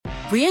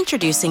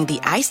Reintroducing the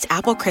Iced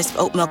Apple Crisp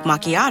Oat Milk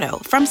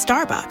Macchiato from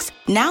Starbucks.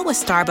 Now with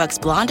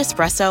Starbucks Blonde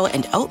Espresso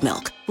and oat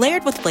milk,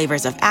 layered with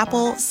flavors of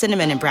apple,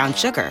 cinnamon, and brown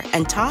sugar,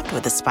 and topped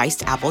with a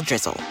spiced apple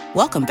drizzle.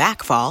 Welcome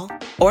back, fall.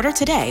 Order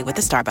today with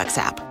the Starbucks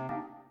app.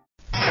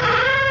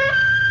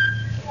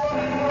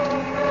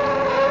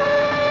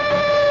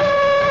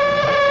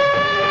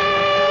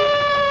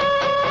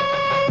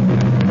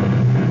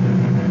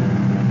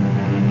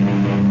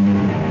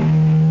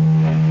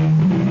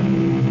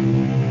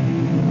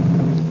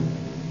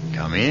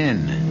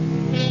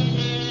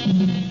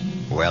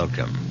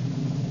 Welcome.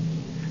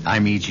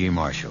 I'm E.G.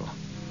 Marshall.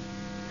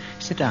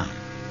 Sit down.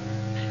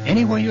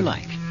 Anywhere you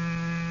like.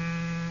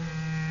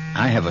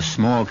 I have a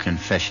small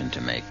confession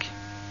to make.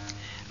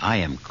 I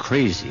am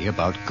crazy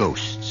about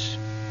ghosts,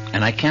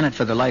 and I cannot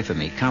for the life of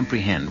me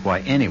comprehend why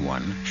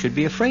anyone should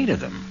be afraid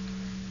of them.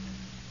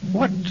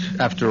 What,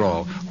 after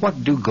all,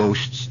 what do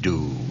ghosts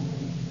do?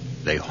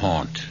 They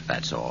haunt,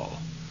 that's all.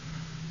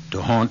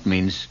 To haunt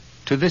means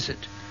to visit,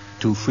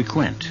 to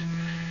frequent.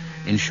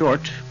 In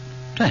short,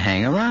 to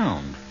hang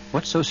around.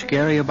 What's so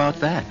scary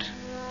about that?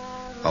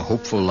 A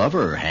hopeful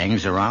lover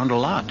hangs around a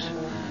lot.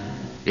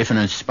 If an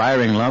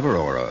inspiring lover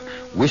or a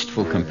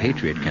wistful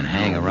compatriot can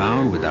hang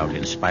around without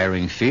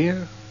inspiring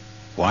fear,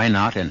 why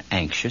not an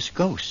anxious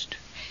ghost?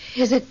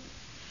 Is it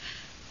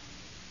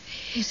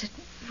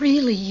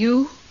really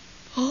you,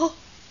 Paul?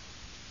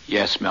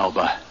 Yes,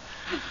 Melba.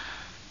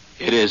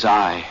 It is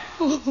I.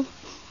 Oh,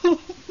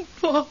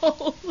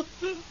 Paul.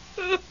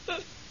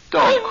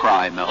 Don't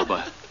cry,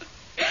 Melba.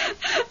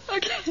 I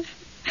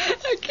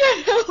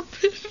can't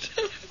help it.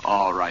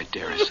 All right,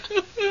 dearest.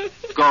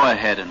 Go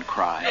ahead and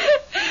cry.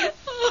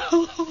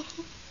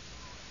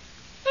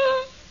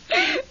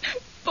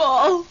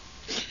 Oh.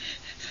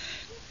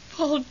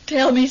 Paul,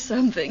 tell me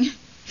something.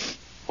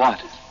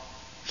 What?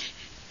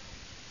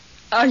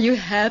 Are you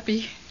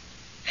happy?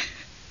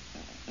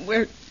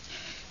 Where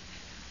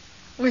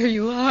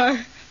you are?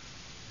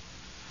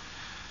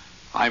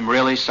 I'm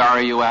really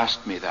sorry you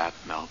asked me that,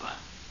 Melba.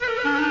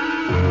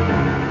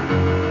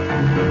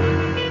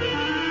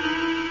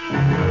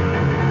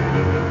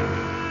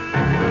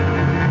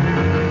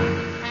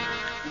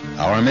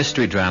 Our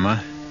mystery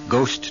drama,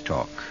 Ghost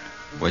Talk,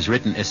 was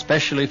written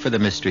especially for the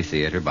Mystery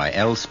Theater by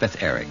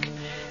Elspeth Eric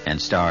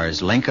and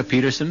stars Lenka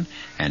Peterson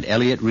and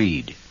Elliot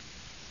Reed.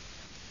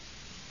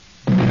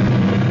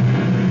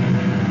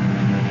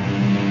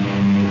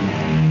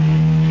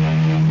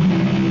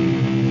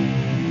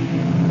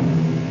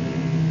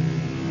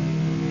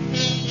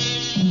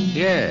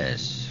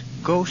 Yes,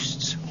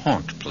 ghosts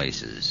haunt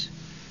places.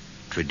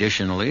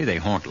 Traditionally, they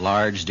haunt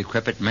large,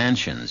 decrepit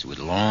mansions with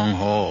long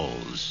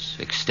halls,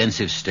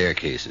 extensive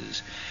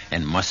staircases,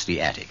 and musty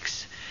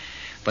attics.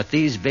 But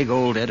these big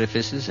old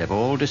edifices have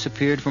all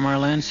disappeared from our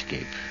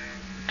landscape,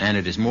 and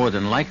it is more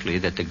than likely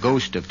that the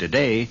ghost of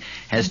today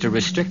has to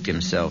restrict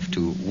himself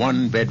to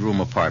one-bedroom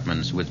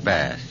apartments with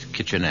bath,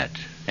 kitchenette,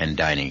 and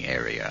dining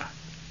area.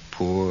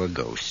 Poor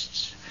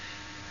ghosts.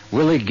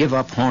 Will they give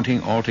up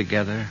haunting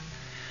altogether,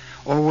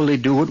 or will they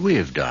do what we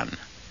have done?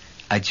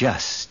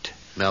 Adjust.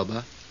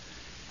 Melba?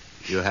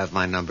 You have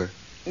my number?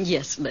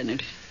 Yes,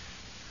 Leonard.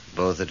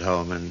 Both at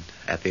home and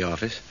at the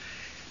office.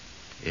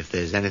 If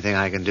there's anything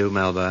I can do,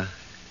 Melba,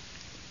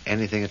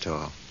 anything at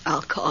all.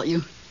 I'll call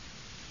you.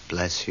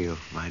 Bless you,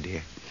 my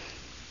dear.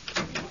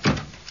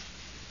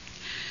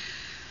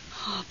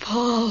 Oh,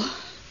 Paul.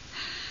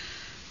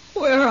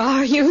 Where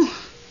are you?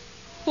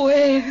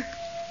 Where?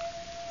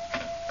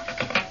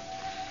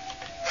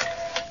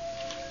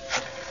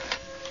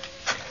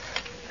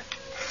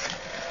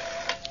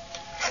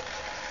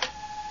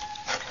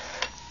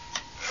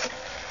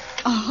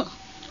 Oh,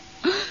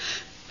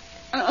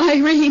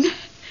 Irene,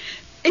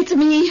 it's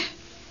me.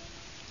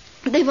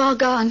 They've all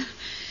gone.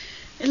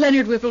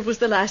 Leonard Whipple was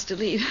the last to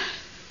leave.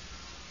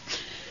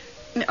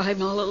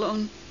 I'm all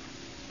alone.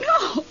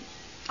 No,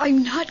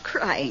 I'm not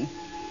crying.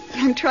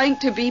 I'm trying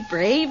to be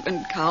brave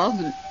and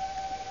calm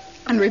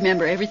and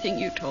remember everything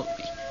you told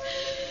me.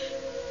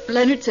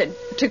 Leonard said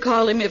to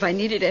call him if I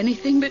needed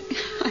anything, but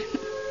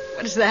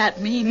what does that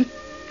mean?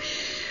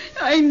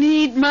 I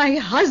need my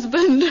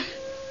husband.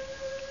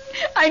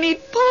 I need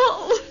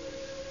Paul.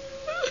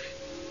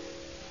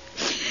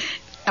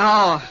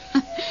 Oh,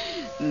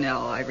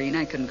 no, Irene,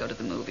 I couldn't go to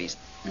the movies.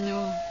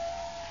 No.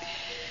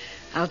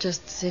 I'll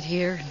just sit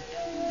here and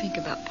think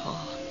about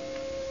Paul.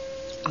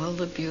 All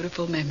the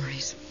beautiful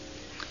memories.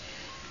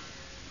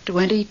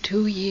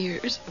 22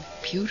 years of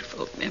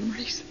beautiful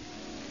memories.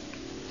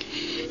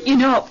 You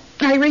know,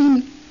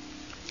 Irene,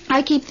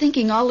 I keep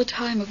thinking all the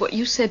time of what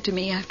you said to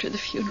me after the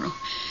funeral.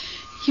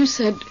 You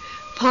said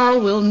Paul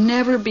will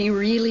never be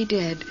really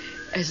dead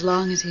as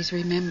long as he's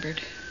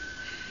remembered.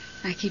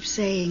 I keep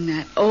saying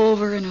that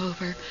over and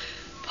over.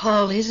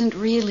 Paul isn't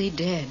really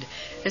dead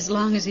as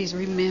long as he's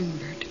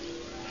remembered.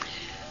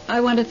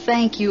 I want to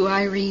thank you,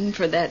 Irene,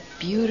 for that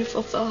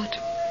beautiful thought.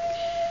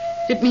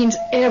 It means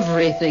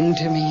everything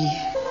to me.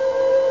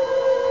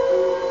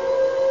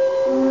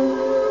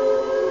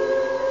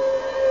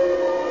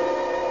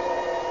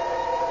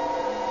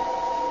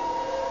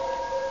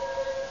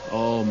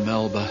 Oh,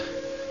 Melba.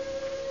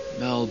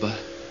 Melba.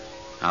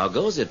 How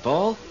goes it,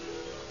 Paul?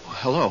 Oh,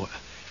 hello.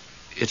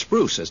 It's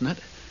Bruce, isn't it?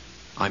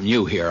 I'm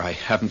new here. I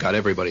haven't got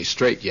everybody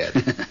straight yet.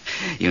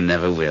 You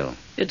never will.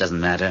 It doesn't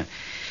matter.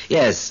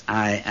 Yes,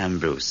 I am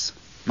Bruce.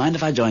 Mind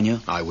if I join you?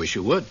 I wish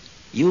you would.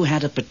 You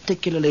had a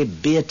particularly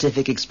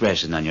beatific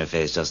expression on your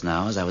face just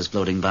now as I was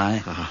floating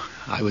by.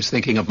 I was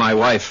thinking of my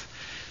wife.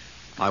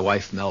 My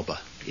wife, Melba.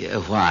 Yeah,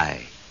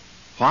 why?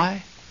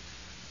 Why?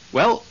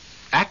 Well,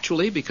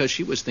 actually, because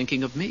she was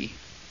thinking of me.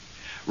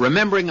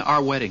 Remembering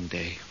our wedding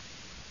day,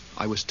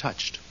 I was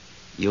touched.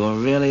 You're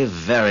really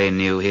very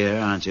new here,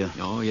 aren't you?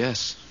 Oh,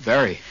 yes,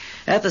 very.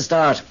 At the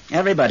start,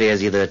 everybody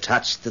is either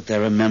touched that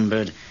they're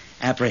remembered,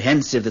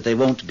 apprehensive that they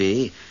won't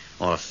be,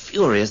 or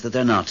furious that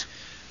they're not.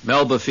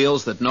 Melba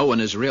feels that no one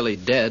is really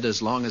dead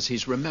as long as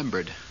he's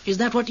remembered. Is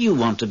that what you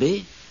want to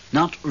be?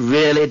 Not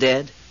really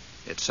dead?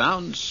 It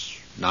sounds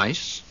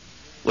nice.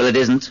 Well, it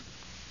isn't.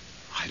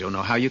 I don't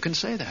know how you can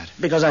say that.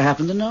 Because I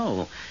happen to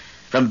know.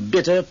 From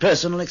bitter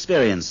personal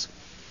experience.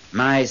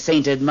 My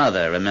sainted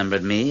mother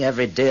remembered me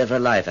every day of her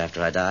life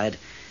after I died,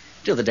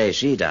 till the day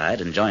she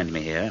died and joined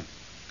me here.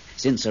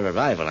 Since her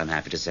arrival, I'm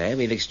happy to say,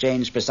 we've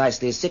exchanged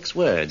precisely 6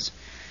 words.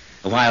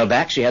 A while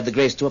back, she had the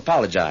grace to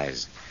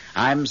apologize.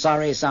 I'm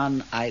sorry,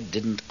 son, I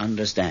didn't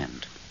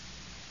understand.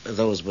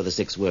 Those were the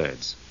 6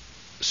 words.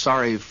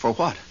 Sorry for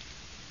what?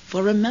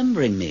 For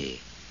remembering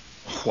me.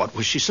 What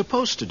was she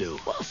supposed to do?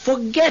 Well,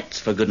 forget,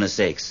 for goodness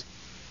sakes.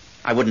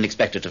 I wouldn't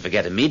expect her to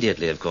forget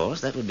immediately, of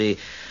course. That would be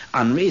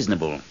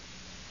unreasonable.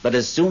 But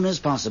as soon as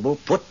possible,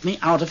 put me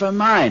out of her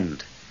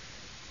mind.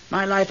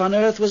 My life on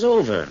Earth was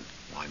over.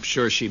 I'm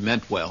sure she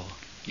meant well,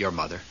 your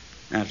mother.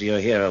 After you're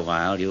here a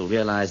while, you'll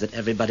realize that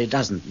everybody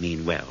doesn't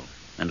mean well,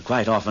 and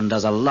quite often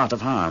does a lot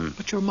of harm.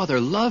 But your mother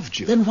loved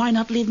you. Then why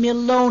not leave me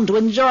alone to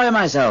enjoy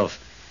myself?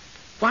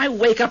 Why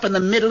wake up in the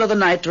middle of the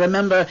night to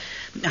remember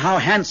how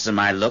handsome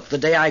I looked the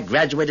day I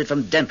graduated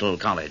from dental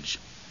college?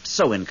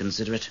 So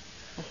inconsiderate.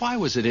 Why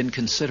was it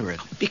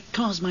inconsiderate?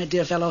 Because, my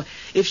dear fellow,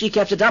 if she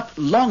kept it up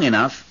long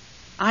enough,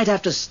 I'd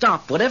have to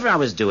stop whatever I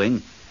was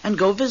doing and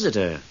go visit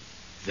her.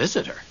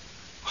 Visit her?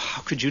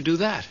 How could you do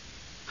that?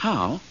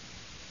 How?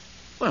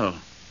 Well,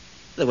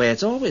 the way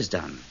it's always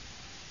done.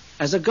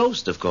 As a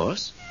ghost, of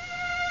course.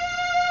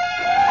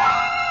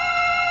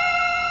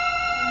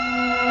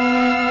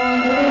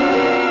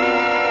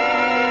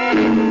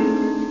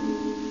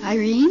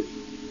 Irene?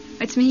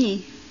 It's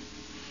me.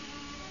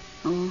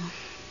 Oh,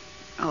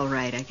 all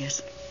right, I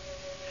guess.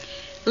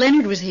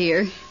 Leonard was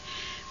here.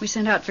 We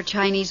sent out for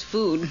Chinese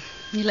food.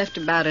 He left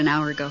about an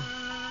hour ago.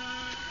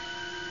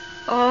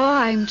 Oh,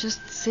 I'm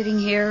just sitting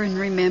here and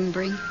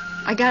remembering.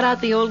 I got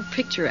out the old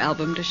picture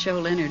album to show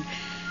Leonard.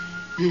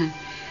 I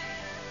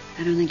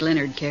don't think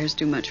Leonard cares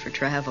too much for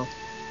travel.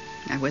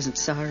 I wasn't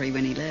sorry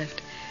when he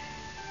left.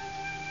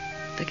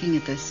 Looking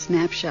at the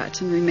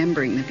snapshots and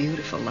remembering the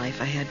beautiful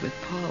life I had with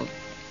Paul,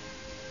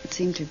 it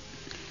seemed to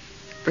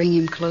bring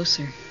him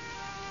closer.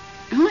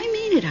 Oh, I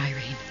mean it,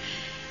 Irene.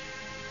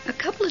 A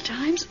couple of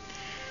times,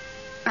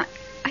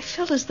 I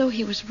felt as though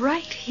he was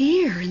right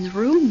here in the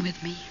room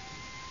with me.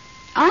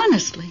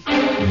 Honestly.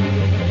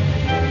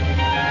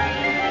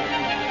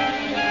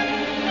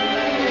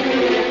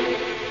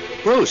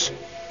 Bruce!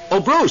 Oh,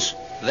 Bruce!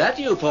 That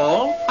you,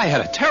 Paul? I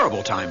had a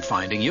terrible time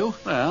finding you.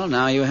 Well,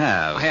 now you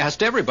have. I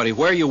asked everybody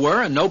where you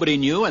were, and nobody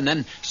knew, and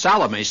then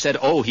Salome said,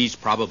 oh, he's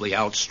probably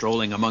out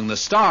strolling among the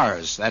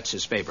stars. That's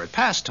his favorite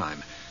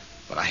pastime.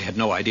 But I had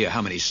no idea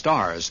how many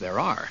stars there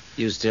are.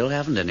 You still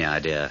haven't any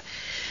idea.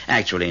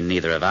 Actually,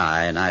 neither have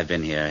I, and I've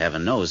been here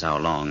heaven knows how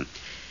long.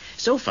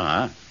 So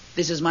far,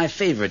 this is my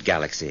favorite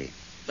galaxy.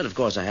 But, of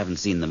course, I haven't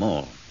seen them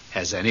all.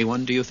 Has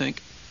anyone, do you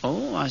think?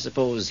 Oh, I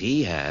suppose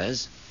he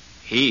has.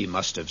 He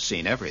must have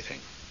seen everything.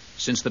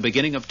 Since the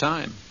beginning of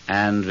time.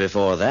 And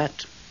before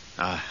that?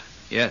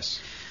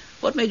 Yes.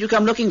 What made you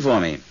come looking for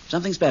me?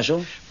 Something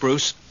special?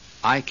 Bruce,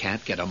 I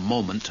can't get a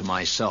moment to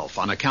myself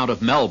on account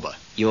of Melba.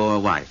 Your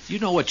wife? You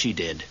know what she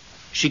did?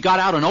 She got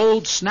out an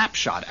old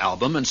snapshot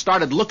album and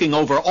started looking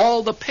over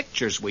all the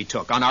pictures we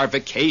took on our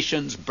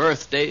vacations,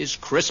 birthdays,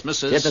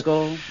 Christmases.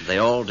 Typical. They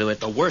all do it.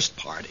 The worst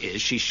part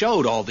is she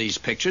showed all these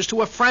pictures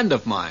to a friend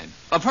of mine.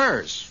 Of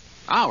hers.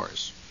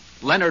 Ours.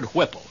 Leonard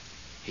Whipple.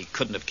 He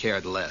couldn't have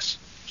cared less.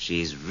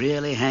 She's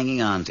really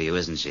hanging on to you,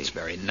 isn't she? It's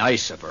very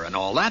nice of her and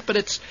all that, but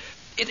it's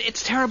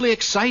terribly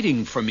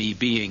exciting for me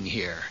being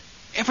here.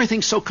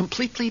 Everything's so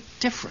completely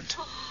different.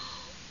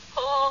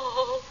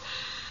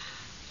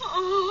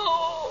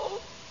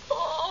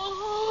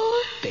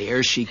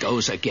 There she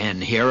goes again.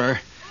 Hear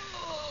her?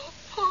 Oh,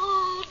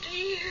 Paul,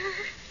 dear.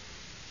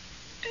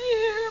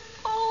 Dear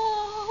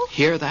Paul.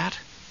 Hear that?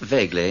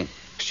 Vaguely.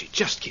 She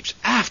just keeps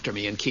after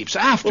me and keeps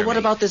after me. Well, what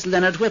about this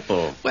Leonard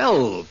Whipple?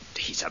 Well,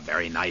 he's a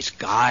very nice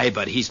guy,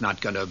 but he's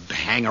not going to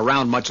hang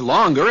around much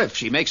longer if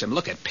she makes him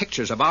look at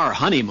pictures of our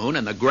honeymoon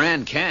in the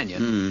Grand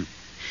Canyon.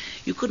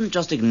 You couldn't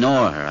just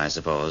ignore her, I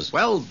suppose.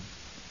 Well,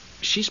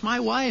 she's my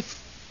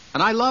wife,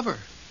 and I love her.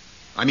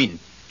 I mean,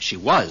 she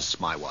was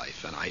my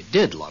wife, and I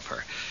did love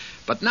her.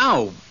 But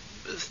now,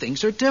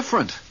 things are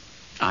different.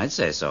 I'd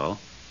say so.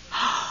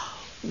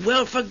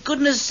 Well, for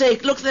goodness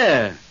sake, look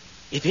there.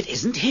 If it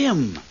isn't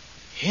him.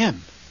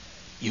 Him?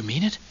 You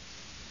mean it?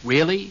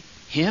 Really?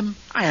 Him?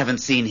 I haven't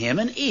seen him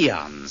in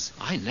eons.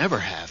 I never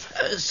have.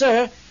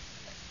 Sir,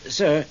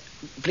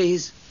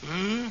 please.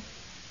 Hmm?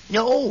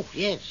 No,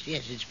 yes,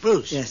 it's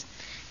Bruce. Yes.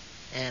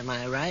 Am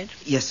I right?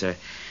 Yes, sir.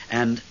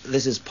 And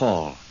this is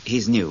Paul.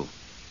 He's new.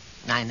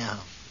 I know.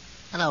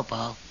 Hello,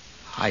 Paul.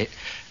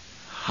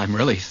 I'm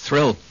really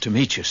thrilled to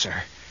meet you,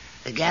 sir.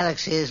 The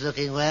galaxy is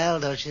looking well,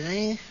 don't you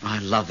think? I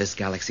love this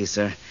galaxy,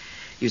 sir.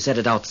 You set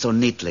it out so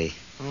neatly.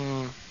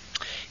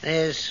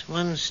 There's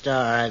one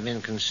star I've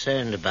been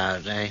concerned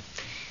about. I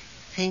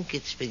think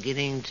it's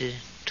beginning to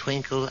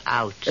twinkle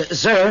out.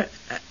 Sir,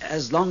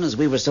 as long as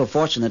we were so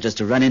fortunate as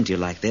to run into you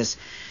like this,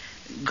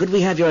 could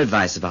we have your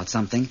advice about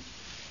something?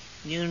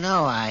 You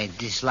know I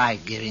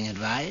dislike giving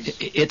advice.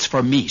 It's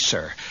for me,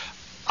 sir.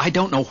 I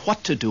don't know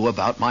what to do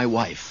about my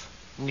wife.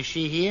 Is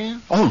she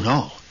here? Oh,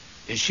 no.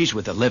 She's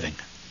with the living.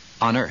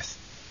 On Earth.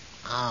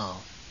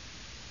 Oh.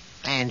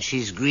 And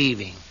she's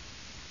grieving.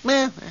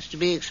 Well, that's to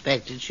be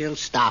expected. She'll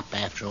stop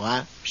after a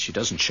while. She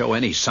doesn't show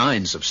any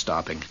signs of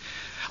stopping.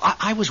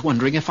 I was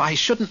wondering if I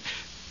shouldn't,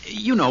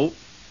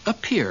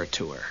 appear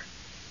to her.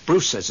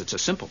 Bruce says it's a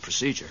simple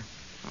procedure.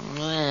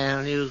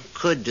 Well, you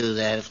could do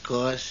that, of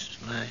course.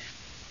 I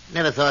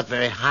never thought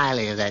very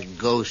highly of that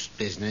ghost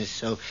business,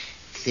 so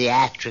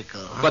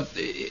theatrical. But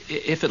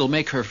if it'll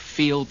make her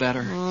feel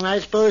better? I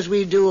suppose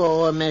we do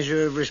owe a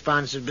measure of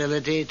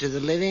responsibility to the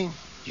living.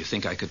 You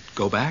think I could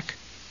go back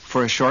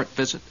for a short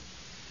visit?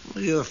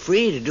 Well, you're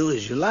free to do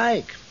as you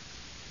like.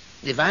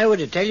 If I were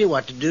to tell you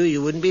what to do,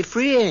 you wouldn't be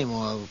free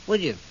anymore,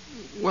 would you?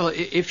 Well,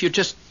 if you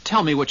just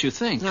tell me what you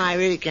think. No, I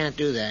really can't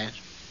do that.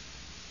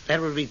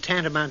 That would be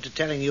tantamount to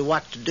telling you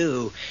what to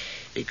do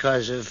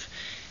because of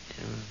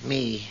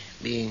me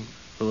being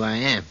who I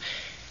am.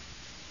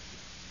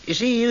 You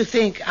see, you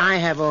think I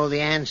have all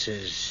the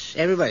answers.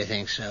 Everybody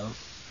thinks so.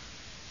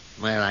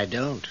 Well, I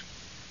don't.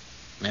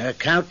 There are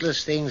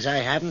countless things I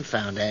haven't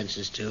found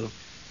answers to.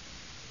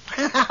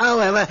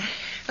 However,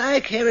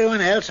 like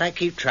everyone else, I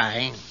keep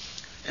trying.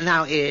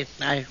 Now,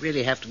 I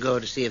really have to go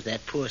to see if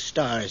that poor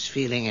star is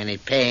feeling any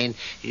pain.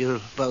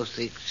 You'll both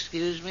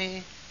excuse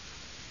me?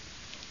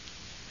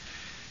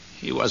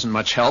 He wasn't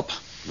much help.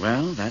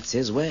 Well, that's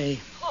his way.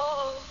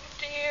 Oh,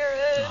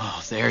 dearest.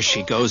 Oh, there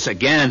she goes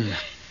again.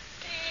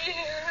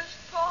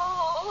 Dearest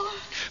Paul.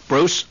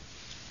 Bruce,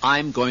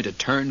 I'm going to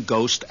turn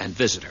ghost and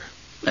visit her.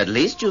 At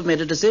least you've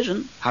made a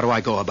decision. How do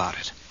I go about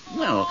it?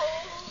 Well,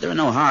 there are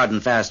no hard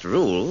and fast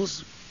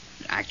rules.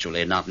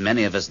 Actually, not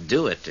many of us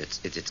do it.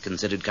 It's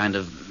considered kind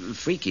of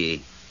freaky.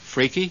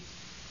 Freaky?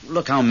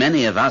 Look how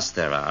many of us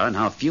there are and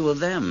how few of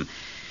them.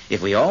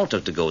 If we all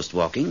took to ghost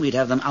walking, we'd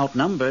have them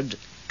outnumbered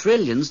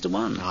trillions to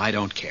one. I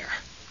don't care.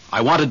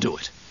 I want to do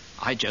it.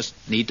 I just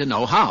need to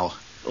know how.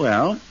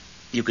 Well,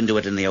 you can do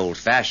it in the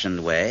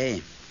old-fashioned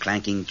way.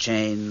 Clanking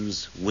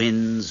chains,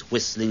 winds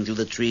whistling through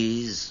the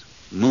trees,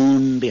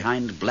 moon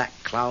behind black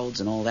clouds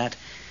and all that.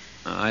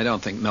 I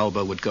don't think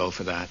Melba would go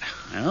for that.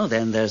 Well,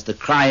 then there's the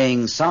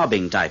crying,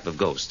 sobbing type of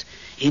ghost.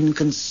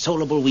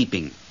 Inconsolable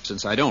weeping.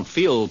 Since I don't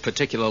feel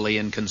particularly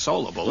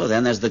inconsolable. Well,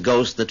 then there's the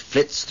ghost that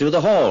flits through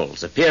the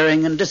halls,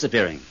 appearing and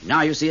disappearing.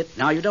 Now you see it,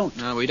 now you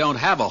don't. We don't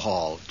have a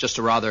hall, just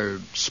a rather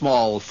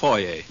small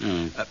foyer.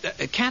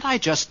 Can't I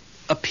just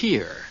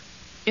appear?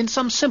 In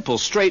some simple,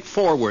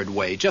 straightforward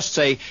way. Just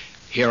say,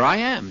 here I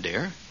am,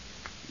 dear.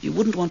 You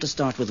wouldn't want to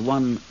start with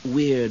one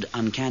weird,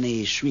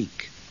 uncanny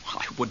shriek.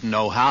 I wouldn't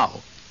know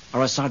how.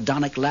 Or a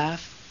sardonic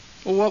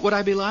laugh? Well, what would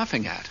I be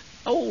laughing at?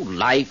 Oh,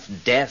 life,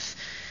 death,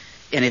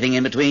 anything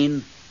in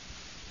between.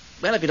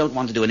 Well, if you don't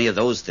want to do any of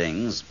those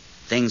things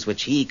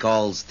which he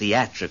calls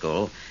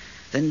theatrical,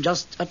 then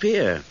just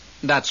appear.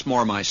 That's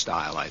more my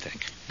style, I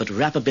think. But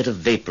wrap a bit of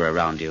vapor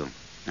around you.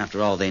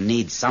 After all, they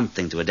need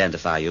something to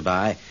identify you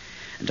by.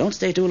 And don't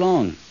stay too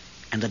long.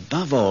 And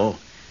above all,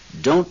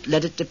 don't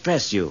let it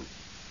depress you.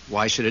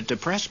 Why should it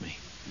depress me?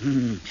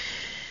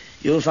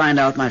 You'll find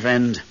out, my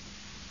friend.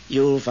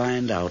 You'll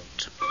find out.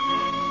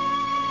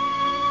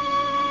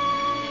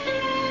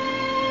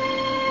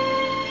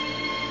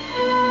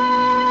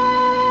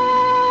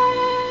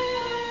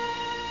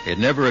 It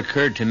never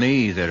occurred to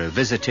me that a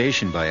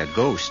visitation by a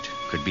ghost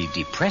could be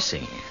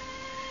depressing.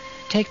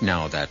 Take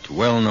now that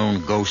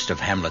well-known ghost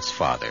of Hamlet's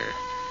father,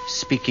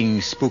 speaking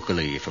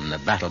spookily from the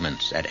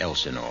battlements at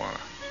Elsinore.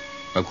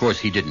 Of course,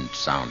 he didn't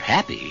sound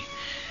happy.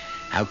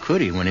 How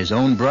could he when his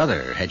own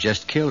brother had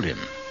just killed him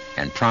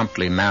and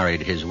promptly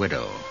married his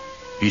widow?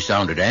 He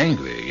sounded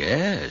angry,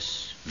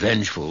 yes.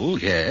 Vengeful,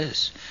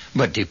 yes.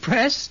 But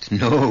depressed?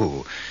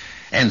 No.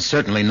 And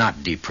certainly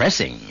not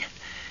depressing.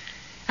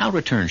 I'll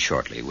return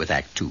shortly with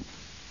Act 2.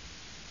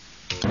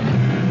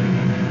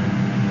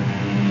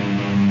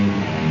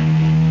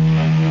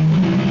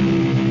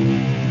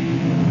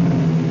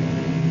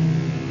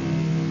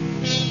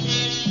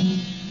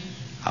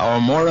 Our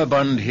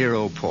moribund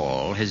hero,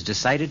 Paul, has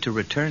decided to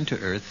return to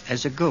Earth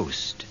as a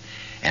ghost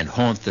and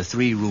haunt the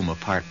 3-room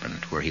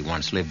apartment where he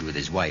once lived with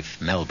his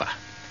wife, Melba.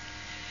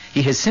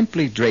 He has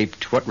simply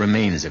draped what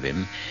remains of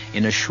him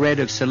in a shred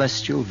of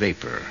celestial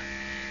vapor.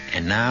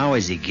 And now,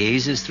 as he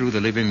gazes through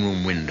the living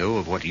room window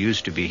of what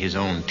used to be his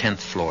own 10th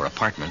floor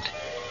apartment,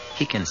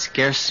 he can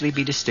scarcely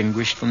be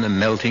distinguished from the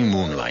melting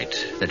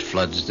moonlight that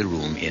floods the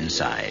room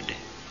inside.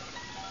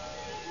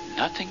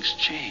 Nothing's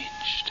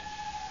changed.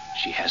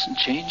 She hasn't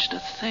changed a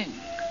thing.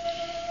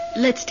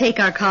 Let's take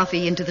our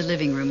coffee into the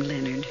living room,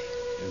 Leonard.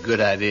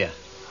 Good idea.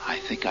 I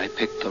think I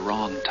picked the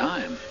wrong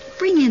time.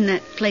 Bring in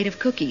that plate of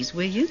cookies,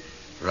 will you?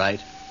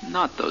 Right.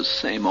 Not those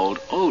same old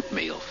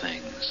oatmeal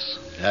things.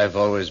 I've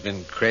always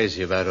been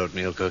crazy about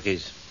oatmeal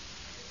cookies.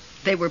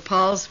 They were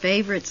Paul's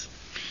favorites.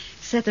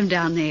 Set them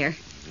down there.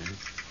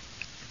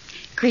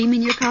 Cream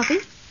in your coffee?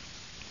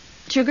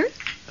 Sugar?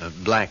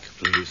 Black,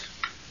 please.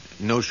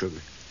 No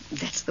sugar.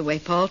 That's the way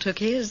Paul took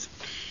his.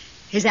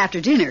 His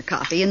after-dinner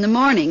coffee. In the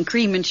morning,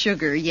 cream and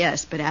sugar,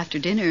 yes, but after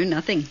dinner,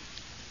 nothing.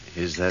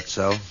 Is that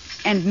so?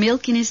 And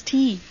milk in his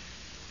tea.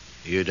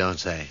 You don't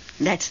say.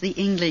 That's the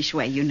English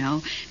way, you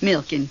know.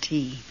 Milk and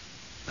tea.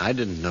 I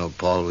didn't know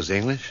Paul was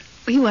English.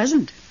 He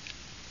wasn't.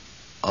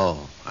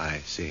 Oh, I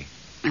see.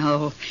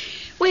 Oh,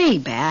 way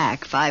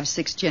back,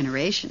 5-6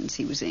 generations,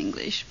 he was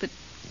English, but...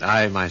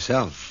 I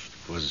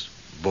myself was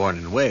born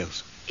in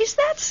Wales. Is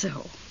that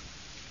so?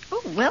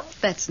 Oh, well,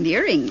 that's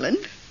near England.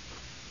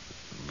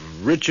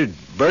 Richard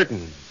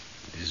Burton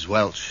is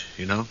Welsh,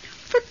 you know.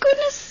 For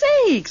goodness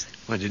sakes.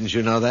 Well, didn't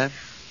you know that?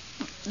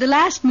 The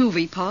last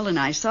movie Paul and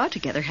I saw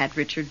together had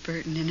Richard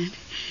Burton in it.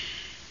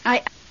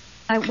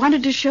 I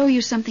wanted to show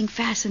you something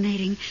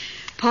fascinating.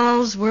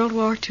 Paul's World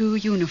War II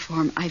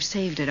uniform. I've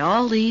saved it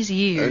all these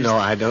years. No,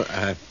 I don't.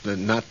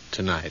 Not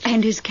tonight.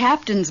 And his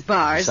captain's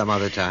bars. Some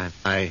other time.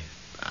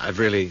 I've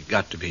really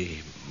got to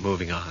be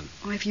moving on.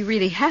 Oh, if you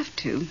really have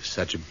to.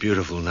 Such a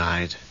beautiful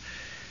night.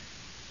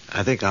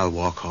 I think I'll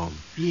walk home.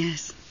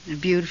 Yes, a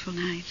beautiful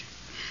night.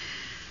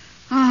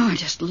 Oh,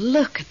 just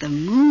look at the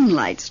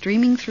moonlight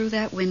streaming through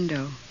that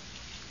window.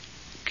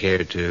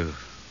 Care to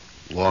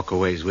walk a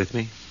ways with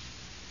me?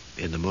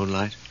 In the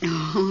moonlight?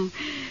 Oh,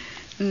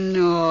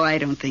 no, I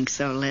don't think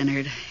so,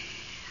 Leonard.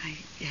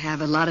 I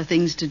have a lot of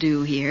things to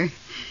do here.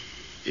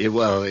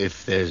 Well,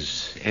 if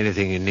there's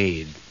anything you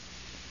need,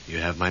 you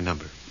have my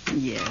number.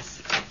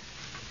 Yes.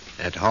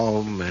 At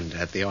home and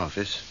at the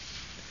office.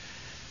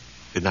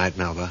 Good night,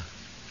 Melba.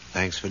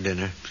 Thanks for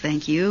dinner.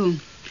 Thank you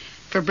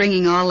for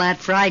bringing all that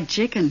fried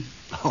chicken.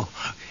 Oh,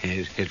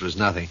 it was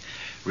nothing.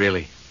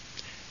 Really.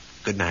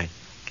 Good night.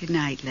 Good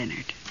night,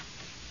 Leonard.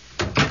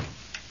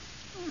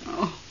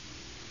 Oh,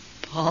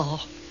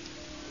 Paul.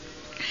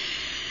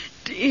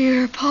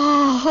 Dear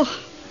Paul.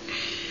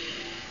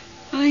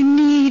 I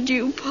need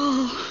you,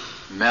 Paul.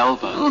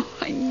 Melba. Oh,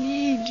 I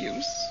need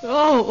you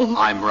so.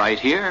 I'm right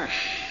here.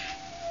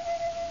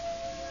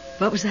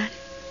 What was that?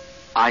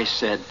 I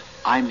said,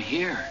 I'm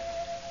here.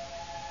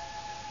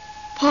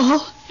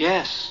 Paul?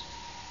 Yes.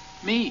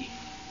 Me.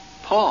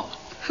 Paul.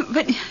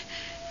 But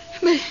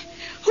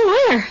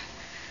where?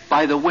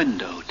 By the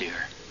window, dear.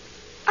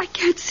 I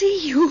can't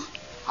see you.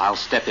 I'll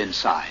step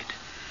inside.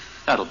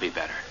 That'll be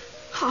better.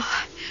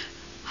 Oh,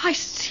 I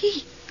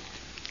see.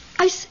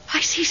 I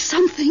see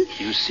something.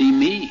 You see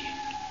me.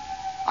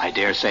 I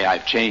dare say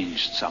I've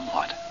changed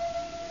somewhat.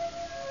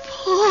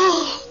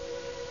 Paul.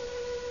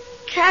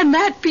 Can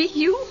that be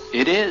you?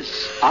 It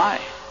is. I.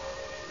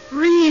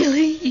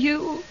 Really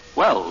you?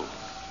 Well,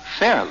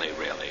 fairly,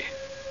 really.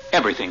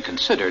 Everything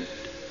considered,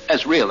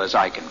 as real as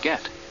I can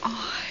get.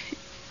 Oh,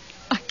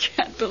 I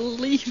can't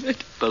believe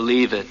it.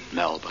 Believe it,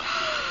 Melba.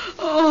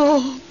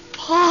 Oh,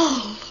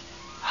 Paul.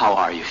 How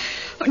are you?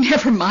 Oh,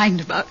 never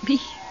mind about me.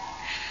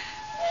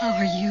 How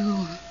are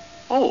you?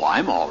 Oh,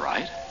 I'm all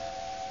right.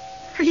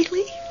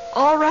 Really?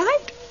 All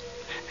right?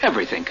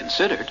 Everything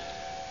considered.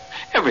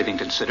 Everything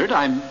considered,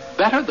 I'm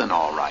better than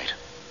all right.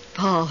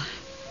 Paul,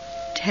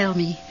 tell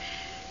me,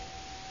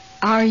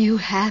 are you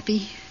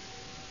happy?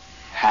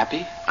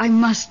 Happy? I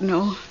must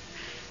know.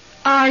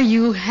 Are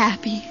you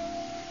happy?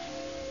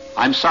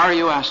 I'm sorry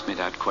you asked me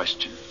that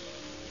question.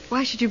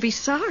 Why should you be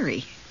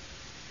sorry?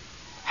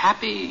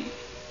 Happy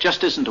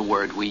just isn't a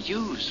word we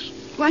use.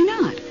 Why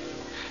not?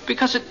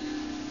 Because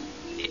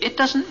it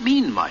doesn't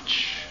mean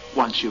much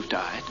once you've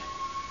died.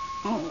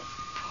 Oh,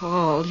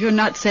 Paul, you're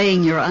not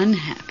saying you're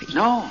unhappy.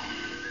 No,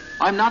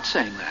 I'm not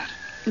saying that.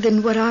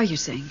 Then what are you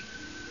saying?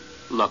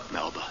 Look,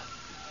 Melba,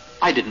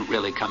 I didn't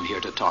really come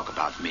here to talk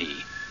about me.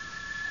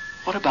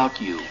 What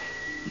about you?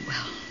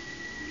 Well,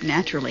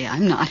 naturally,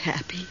 I'm not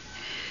happy.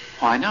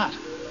 Why not?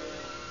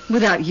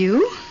 Without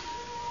you?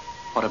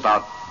 What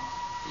about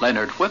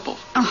Leonard Whipple?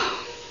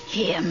 Oh,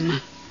 him.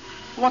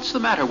 What's the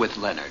matter with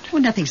Leonard?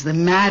 Well, nothing's the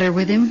matter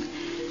with him.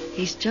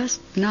 He's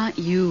just not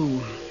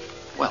you.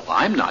 Well,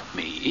 I'm not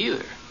me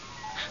either.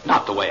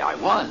 Not the way I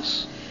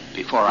was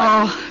before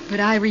I... Oh, but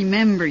I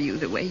remember you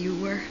the way you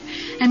were.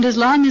 And as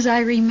long as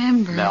I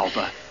remember...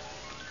 Melba,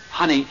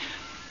 honey,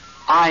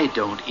 I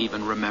don't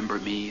even remember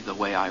me the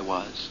way I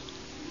was.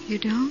 You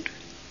don't?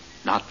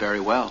 Not very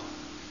well.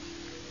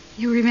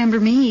 You remember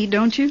me,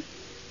 don't you?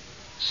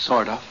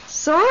 Sort of.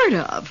 Sort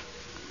of.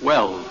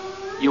 Well,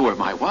 You were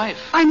my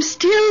wife. I'm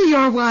still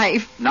your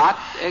wife. Not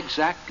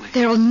exactly.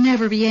 There'll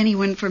never be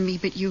anyone for me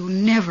but you.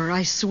 Never,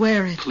 I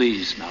swear it.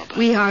 Please, Melba.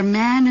 We are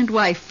man and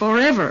wife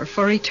forever,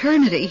 for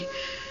eternity.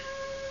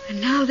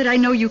 And now that I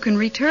know you can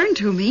return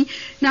to me,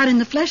 not in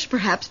the flesh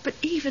perhaps, but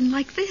even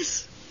like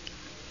this.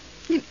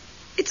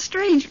 It's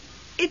strange.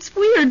 It's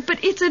weird,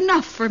 but it's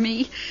enough for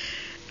me.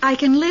 I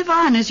can live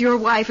on as your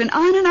wife and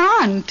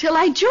on till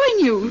I join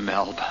you.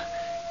 Melba,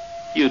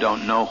 you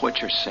don't know what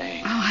you're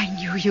saying. Oh, I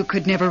knew you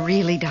could never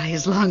really die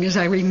as long as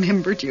I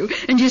remembered you.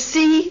 And you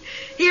see,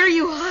 here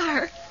you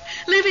are,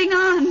 living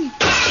on.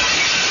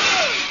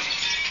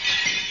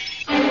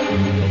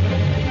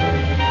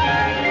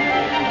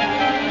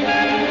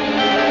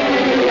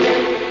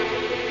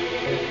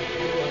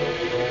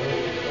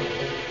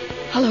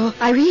 Hello,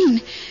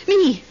 Irene.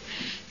 Me.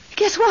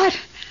 Guess what?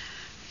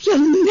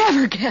 You'll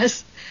never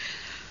guess.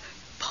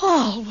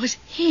 Paul was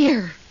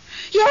here.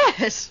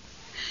 Yes.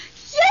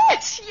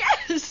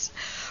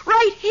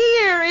 Right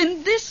here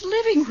in this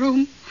living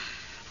room.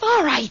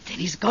 All right, then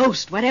he's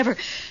ghost, whatever.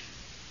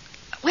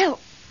 Well,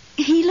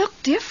 he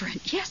looked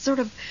different. Yes, sort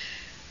of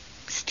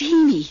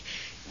steamy.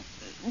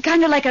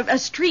 Kind of like a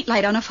street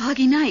light on a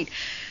foggy night.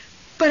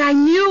 But I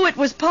knew it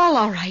was Paul,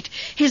 all right.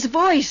 His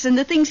voice and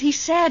the things he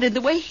said and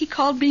the way he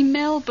called me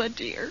Melba,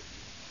 dear.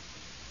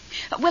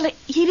 Well,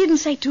 he didn't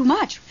say too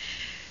much.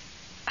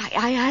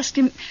 I asked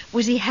him,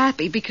 was he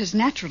happy? Because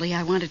naturally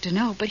I wanted to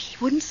know, but he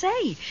wouldn't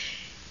say.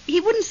 He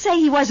wouldn't say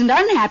he wasn't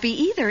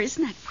unhappy either.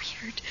 Isn't that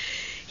weird?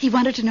 He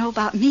wanted to know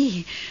about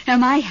me.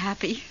 Am I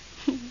happy?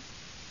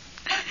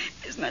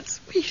 Isn't that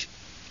sweet?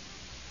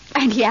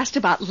 And he asked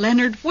about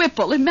Leonard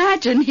Whipple.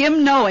 Imagine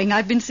him knowing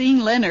I've been seeing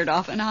Leonard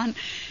off and on.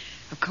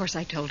 Of course,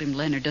 I told him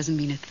Leonard doesn't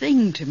mean a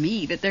thing to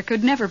me, that there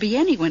could never be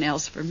anyone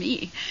else for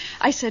me.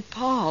 I said,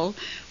 Paul,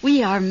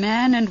 we are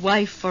man and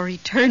wife for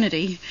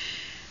eternity.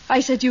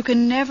 I said, you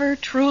can never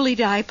truly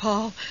die,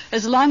 Paul,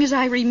 as long as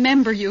I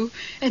remember you.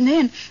 And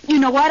then, you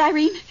know what,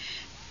 Irene?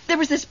 There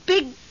was this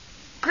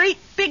great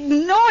big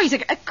noise,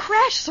 a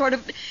crash sort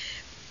of.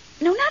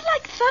 No, not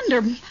like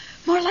thunder,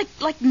 more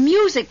like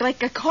music,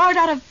 like a chord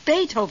out of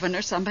Beethoven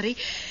or somebody.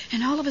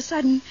 And all of a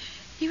sudden,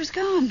 he was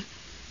gone.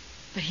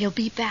 But he'll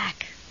be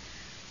back.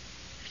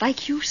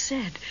 Like you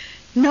said,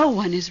 no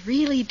one is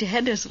really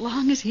dead as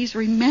long as he's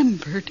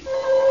remembered.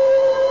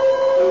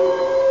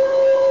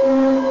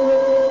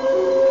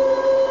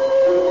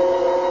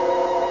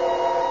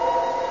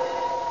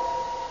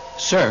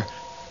 Sir.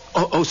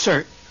 Oh,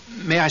 sir.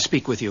 May I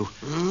speak with you?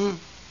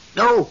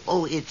 No.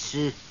 Oh, it's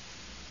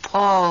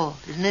Paul,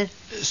 isn't it?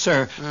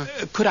 Sir,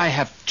 could I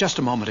have just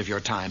a moment of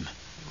your time?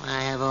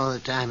 I have all the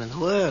time in the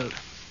world.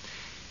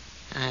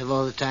 I have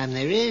all the time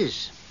there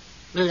is.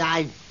 But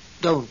I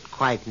don't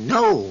quite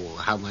know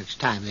how much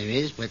time there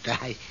is, but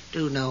I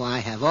do know I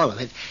have all of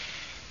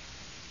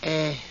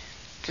it.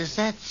 Does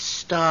that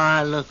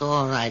star look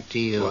all right to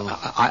you? Well,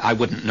 I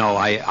wouldn't know.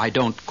 I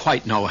don't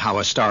quite know how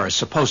a star is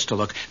supposed to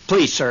look.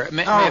 Please, sir.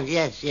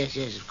 Yes,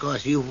 of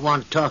course. You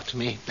want to talk to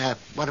me.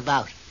 What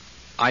about?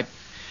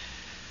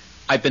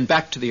 I've been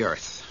back to the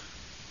Earth.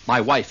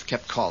 My wife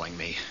kept calling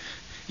me.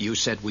 You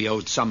said we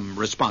owed some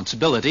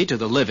responsibility to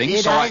the living,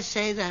 Did so I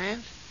say that?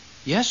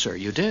 Yes, sir,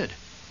 you did.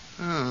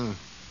 I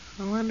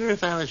wonder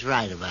if I was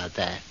right about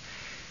that.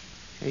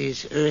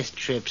 These Earth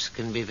trips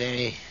can be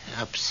very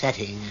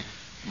upsetting.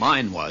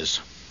 Mine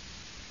was.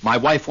 My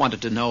wife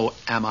wanted to know,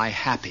 am I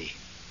happy?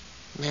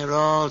 They're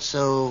all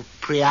so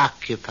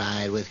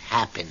preoccupied with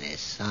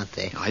happiness, aren't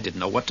they? I didn't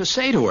know what to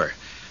say to her.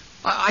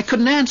 I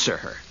couldn't answer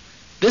her.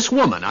 This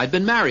woman I'd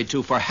been married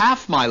to for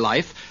half my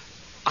life,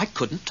 I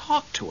couldn't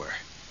talk to her.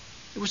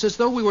 It was as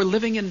though we were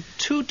living in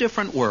two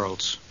different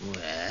worlds.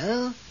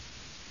 Well?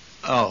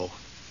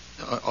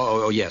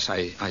 Oh, yes,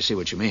 I see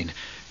what you mean.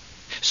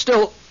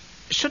 Still,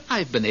 shouldn't I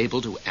have been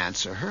able to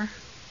answer her?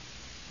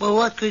 Well,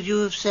 what could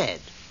you have said?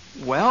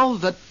 Well,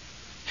 that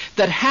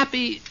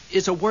happy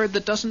is a word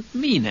that doesn't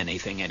mean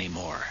anything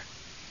anymore.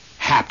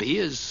 Happy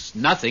is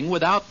nothing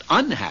without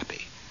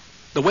unhappy.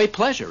 The way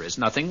pleasure is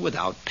nothing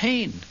without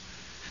pain.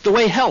 The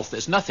way health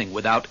is nothing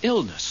without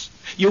illness.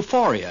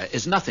 Euphoria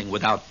is nothing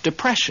without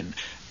depression.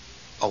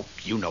 Oh,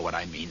 you know what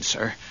I mean,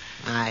 sir.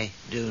 I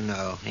do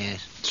know,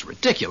 yes. It's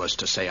ridiculous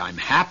to say I'm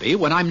happy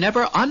when I'm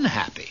never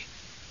unhappy.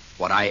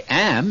 What I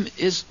am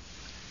is...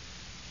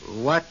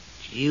 What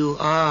you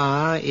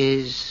are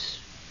is...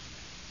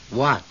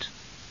 what?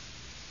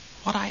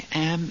 What I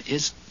am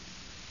is...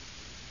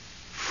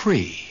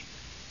 free.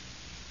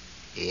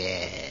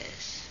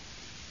 Yes.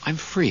 I'm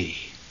free.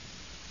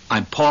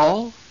 I'm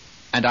Paul,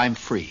 and I'm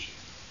free.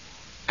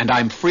 And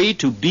I'm free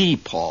to be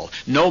Paul.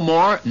 No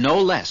more,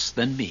 no less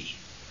than me.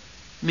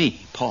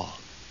 Me, Paul.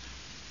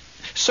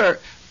 Sir,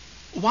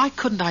 why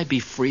couldn't I be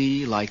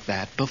free like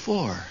that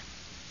before?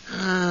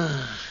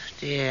 Oh,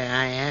 dear,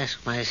 I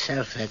ask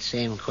myself that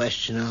same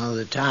question all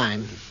the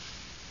time.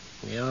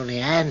 The only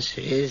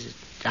answer is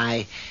that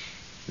I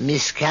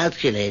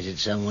miscalculated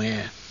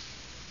somewhere.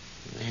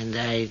 And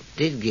I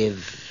did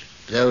give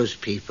those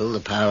people the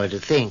power to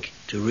think,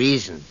 to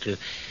reason, to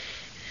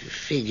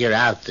figure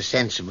out the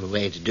sensible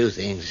way to do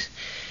things.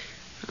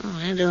 Oh,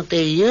 why don't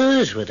they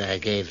use what I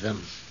gave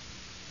them?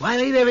 Why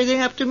leave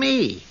everything up to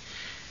me?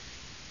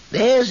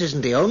 Theirs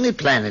isn't the only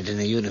planet in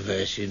the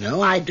universe, you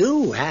know. I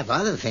do have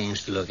other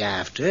things to look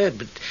after,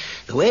 but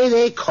the way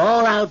they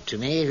call out to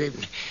me,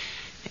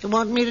 they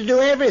want me to do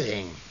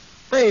everything.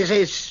 Well,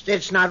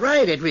 it's not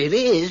right. It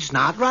really is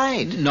not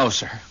right. No,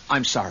 sir.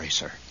 I'm sorry,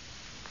 sir.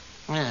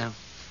 Well,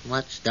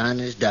 what's done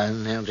is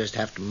done. They'll just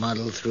have to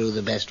muddle through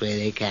the best way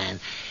they can.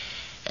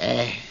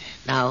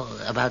 Now,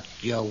 about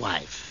your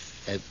wife.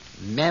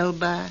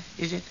 Melba,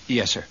 is it?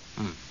 Yes, sir.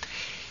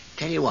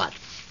 Tell you what.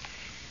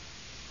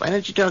 Why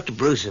don't you talk to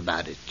Bruce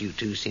about it? You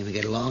two seem to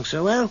get along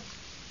so well.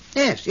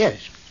 Yes.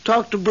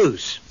 Talk to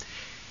Bruce.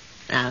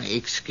 Now,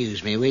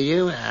 excuse me, will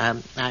you?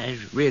 I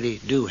really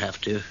do have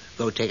to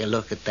go take a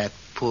look at that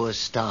poor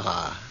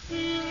star.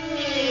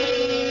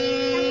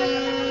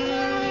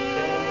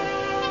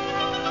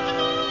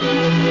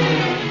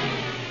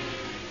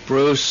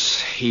 Bruce,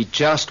 he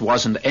just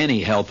wasn't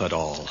any help at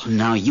all.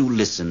 Now, you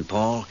listen,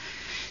 Paul.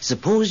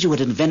 Suppose you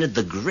had invented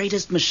the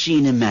greatest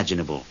machine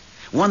imaginable.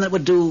 One that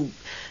would do,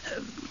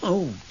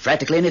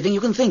 practically anything you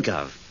can think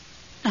of.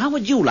 How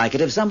would you like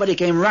it if somebody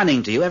came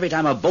running to you every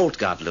time a bolt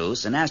got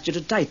loose and asked you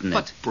to tighten it?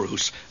 But,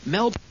 Bruce,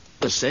 Melba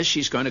says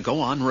she's going to go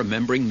on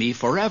remembering me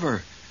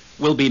forever.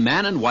 We'll be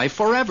man and wife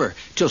forever,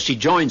 till she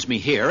joins me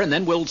here, and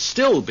then we'll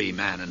still be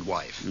man and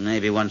wife.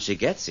 Maybe once she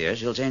gets here,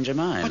 she'll change her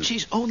mind. But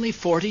she's only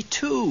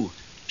 42.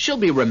 She'll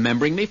be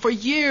remembering me for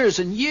years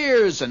and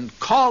years and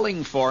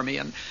calling for me,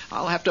 and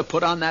I'll have to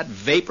put on that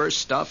vapor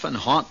stuff and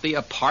haunt the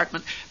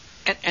apartment.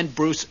 And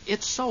Bruce,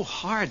 it's so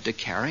hard to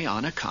carry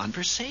on a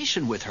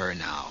conversation with her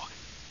now.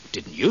 It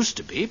didn't used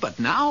to be, but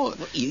now...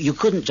 Well, you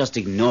couldn't just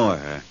ignore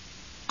her.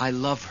 I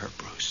love her,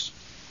 Bruce.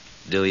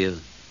 Do you?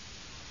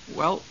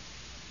 Well,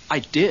 I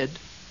did.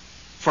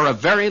 For a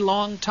very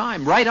long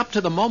time, right up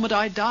to the moment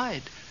I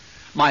died.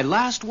 My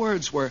last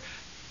words were,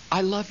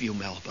 I love you,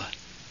 Melba.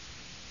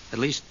 At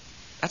least,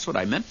 that's what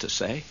I meant to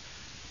say.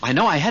 I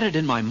know I had it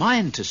in my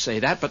mind to say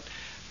that, but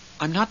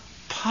I'm not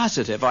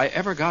positive I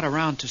ever got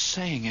around to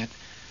saying it.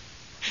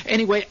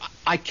 Anyway,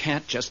 I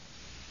can't just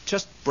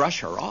brush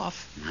her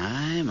off.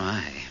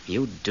 My.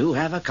 You do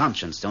have a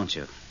conscience, don't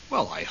you?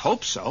 Well, I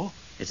hope so.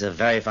 It's a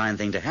very fine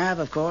thing to have,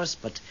 of course,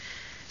 but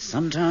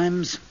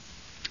sometimes...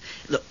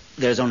 Look,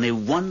 there's only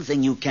one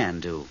thing you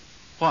can do.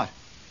 What?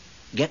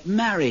 Get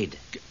married.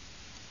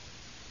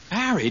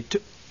 Married?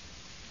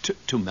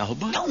 To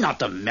Melba? No, not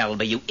to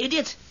Melba, you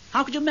idiot.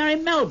 How could you marry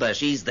Melba?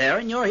 She's there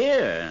and you're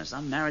here.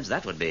 Some marriage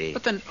that would be.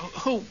 But then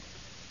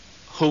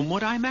whom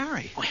would I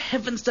marry? Oh,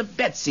 heavens to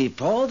Betsy,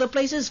 Paul. The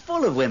place is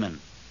full of women.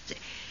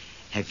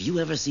 Have you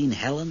ever seen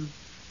Helen?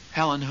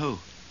 Helen who?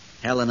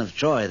 Helen of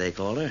Troy, they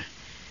call her.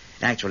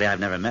 Actually, I've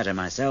never met her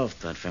myself,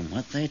 but from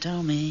what they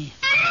tell me...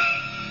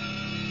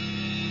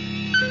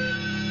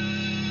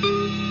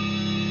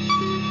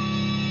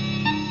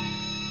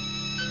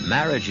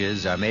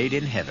 Marriages are made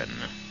in heaven,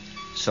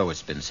 so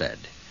it's been said.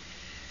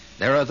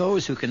 There are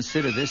those who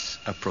consider this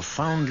a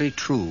profoundly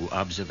true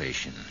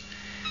observation,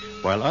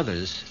 while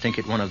others think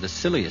it one of the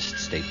silliest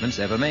statements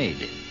ever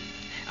made.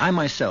 I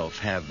myself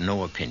have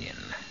no opinion,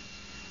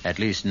 at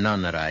least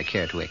none that I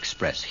care to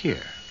express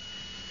here.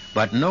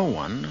 But no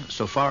one,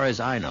 so far as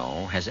I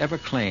know, has ever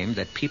claimed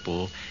that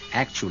people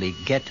actually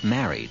get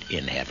married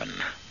in heaven.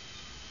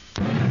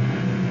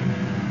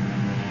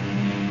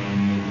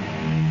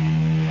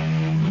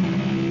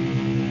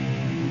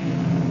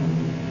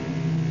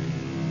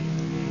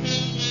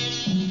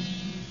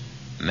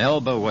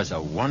 Melba was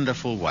a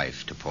wonderful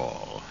wife to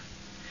Paul.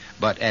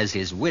 But as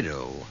his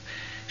widow,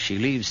 she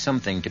leaves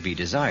something to be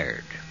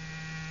desired.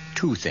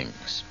 Two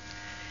things.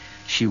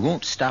 She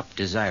won't stop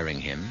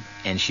desiring him,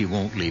 and she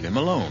won't leave him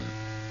alone.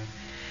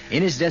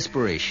 In his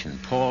desperation,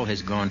 Paul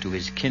has gone to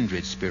his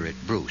kindred spirit,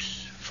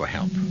 Bruce, for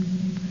help.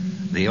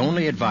 The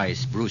only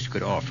advice Bruce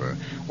could offer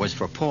was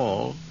for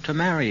Paul to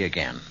marry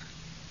again.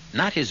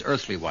 Not his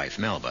earthly wife,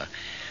 Melba,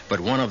 but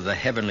one of the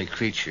heavenly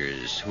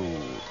creatures who,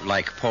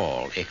 like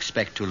Paul,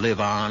 expect to live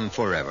on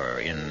forever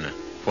in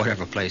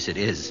whatever place it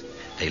is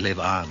they live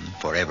on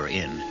forever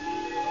in.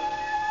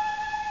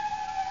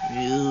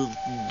 You've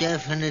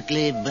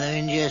definitely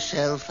burned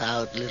yourself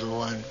out, little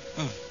one.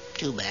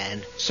 Too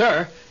bad.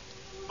 Sir?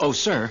 Oh,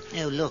 sir.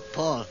 Oh, look,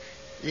 Paul.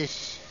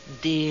 This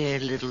dear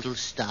little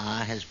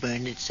star has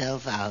burned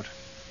itself out.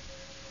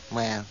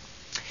 Well,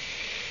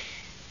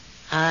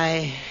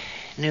 I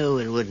knew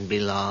it wouldn't be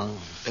long.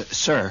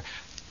 Sir,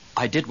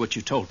 I did what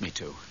you told me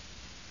to.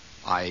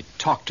 I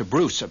talked to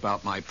Bruce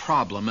about my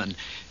problem, and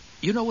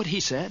you know what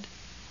he said?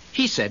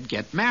 He said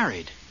get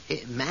married.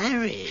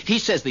 Married? He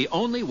says the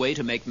only way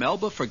to make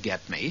Melba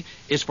forget me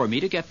is for me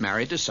to get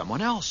married to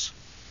someone else.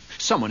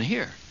 Someone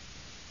here.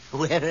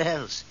 Where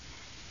else?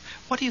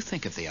 What do you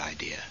think of the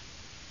idea?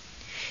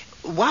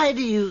 Why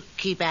do you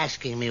keep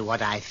asking me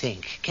what I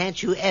think?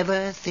 Can't you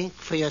ever think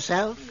for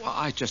yourself? Well,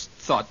 I just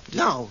thought...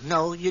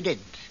 No, you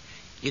didn't.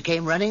 You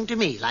came running to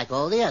me like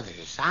all the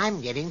others.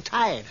 I'm getting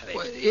tired of it.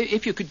 Well,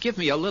 if you could give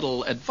me a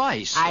little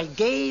advice. I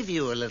gave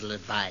you a little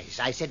advice.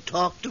 I said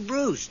talk to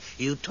Bruce.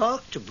 You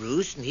talked to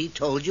Bruce, and he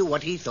told you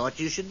what he thought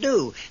you should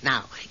do.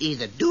 Now,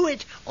 either do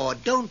it or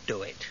don't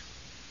do it.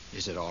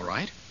 Is it all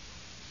right?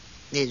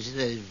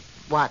 Is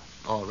what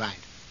all right?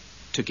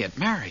 To get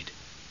married.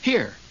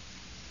 Here.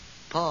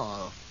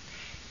 Paul,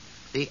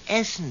 the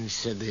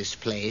essence of this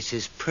place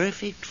is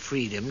perfect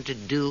freedom to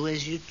do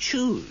as you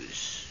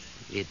choose.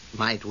 It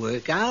might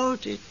work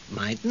out, it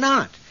might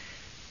not.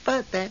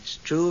 But that's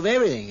true of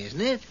everything, isn't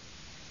it?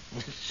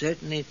 It's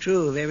certainly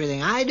true of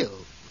everything I do.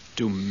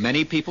 Do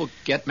many people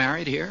get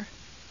married here?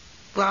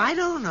 Well, I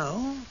don't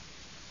know.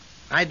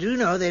 I do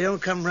know they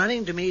don't come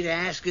running to me to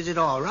ask, is it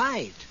all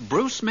right?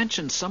 Bruce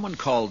mentioned someone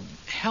called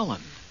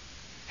Helen.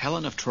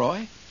 Helen of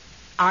Troy?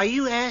 Are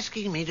you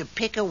asking me to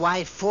pick a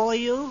wife for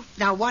you?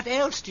 Now, what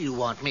else do you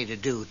want me to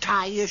do?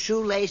 Tie your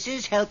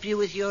shoelaces? Help you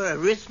with your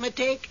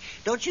arithmetic?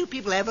 Don't you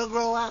people ever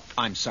grow up?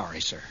 I'm sorry,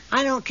 sir.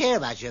 I don't care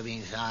about your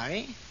being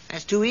sorry.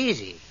 That's too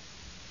easy.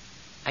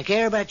 I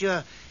care about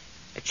your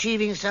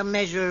achieving some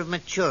measure of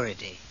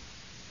maturity.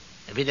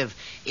 A bit of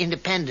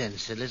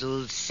independence, a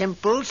little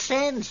simple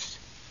sense.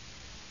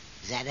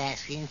 Is that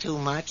asking too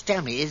much?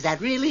 Tell me, is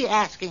that really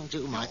asking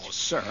too much? Oh,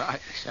 sir,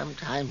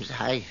 Sometimes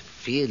I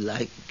feel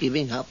like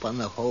giving up on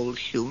the whole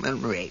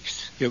human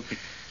race.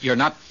 You're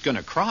not going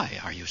to cry,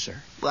 are you, sir?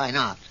 Why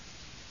not?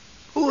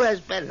 Who has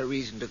better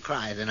reason to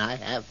cry than I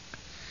have?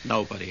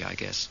 Nobody, I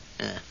guess.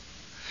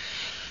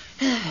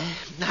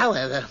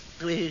 However,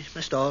 we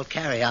must all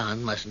carry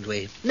on, mustn't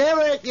we?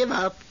 Never give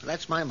up.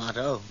 That's my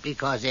motto.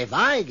 Because if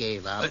I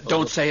gave up...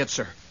 Don't say it,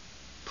 sir.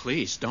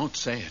 Please, don't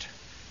say it.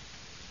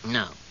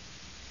 No,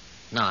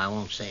 I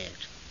won't say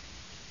it.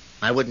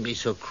 I wouldn't be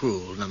so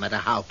cruel, no matter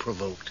how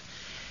provoked.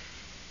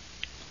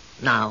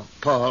 Now,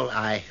 Paul,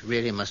 I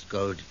really must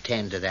go to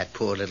tend to that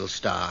poor little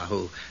star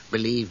who,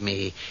 believe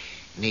me,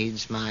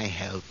 needs my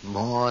help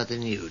more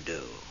than you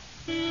do.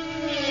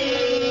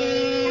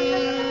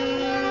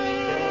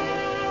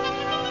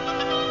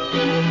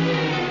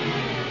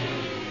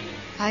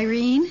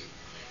 Irene,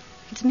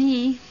 it's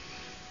me.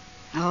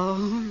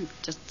 Oh,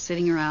 just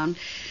sitting around.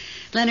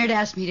 Leonard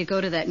asked me to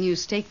go to that new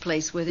steak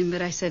place with him,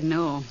 but I said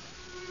no.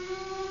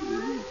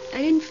 I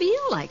didn't feel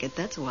like it,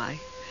 that's why.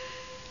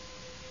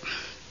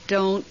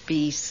 Don't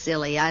be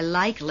silly. I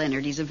like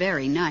Leonard. He's a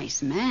very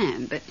nice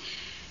man, but...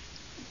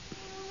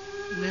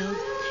 Well,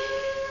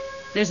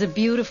 there's a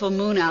beautiful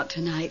moon out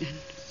tonight, and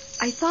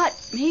I thought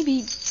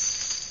maybe...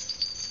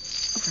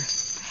 Oh, for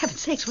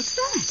heaven's sakes, what's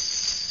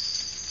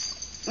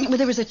that? Well,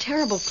 there was a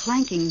terrible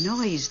clanking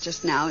noise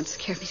just now. It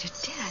scared me to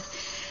death.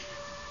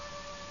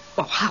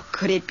 Oh, how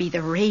could it be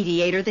the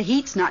radiator? The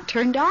heat's not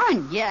turned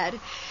on yet.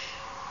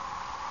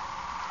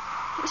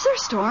 Is there a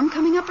storm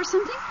coming up or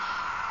something?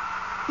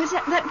 There's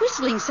that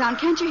whistling sound.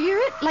 Can't you hear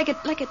it? Like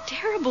a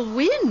terrible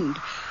wind.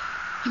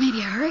 Or maybe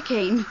a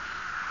hurricane.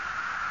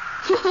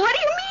 What do you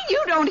mean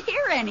you don't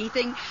hear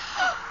anything?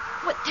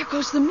 What? There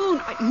goes the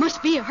moon. It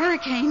must be a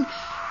hurricane.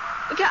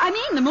 I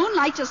mean, the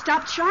moonlight just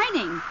stopped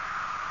shining.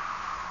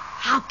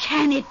 How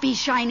can it be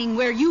shining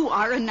where you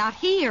are and not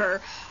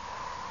here?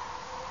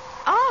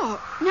 Oh,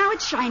 now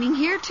it's shining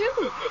here,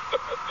 too.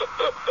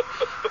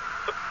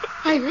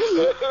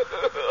 Irene,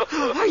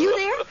 are you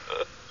there?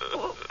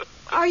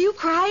 Are you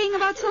crying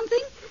about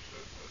something?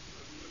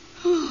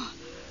 Oh,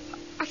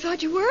 I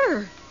thought you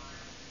were.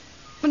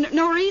 Well,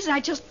 no reason. I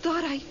just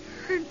thought I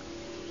heard...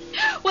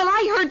 Well,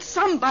 I heard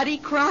somebody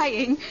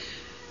crying.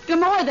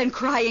 More than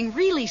crying,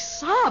 really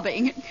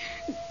sobbing.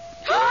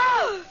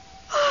 Oh,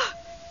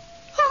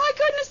 my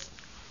goodness.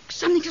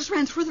 Something just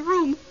ran through the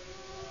room.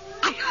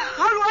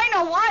 How do I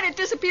know what? It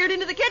disappeared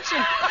into the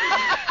kitchen.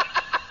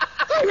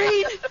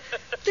 Irene,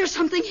 there's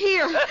something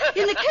here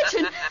in the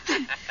kitchen.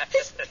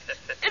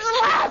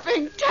 It's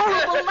laughing,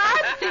 terrible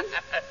laughing.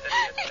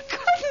 It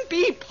couldn't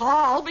be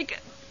Paul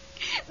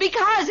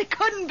because it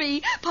couldn't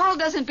be. Paul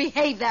doesn't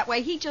behave that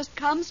way. He just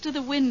comes to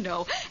the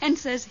window and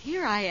says,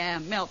 "Here I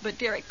am, Melba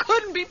dear." It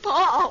couldn't be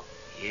Paul.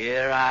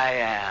 Here I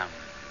am,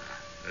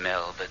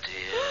 Melba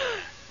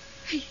dear.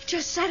 He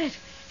just said it.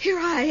 Here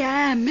I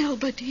am,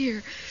 Melba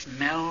dear.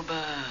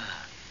 Melba,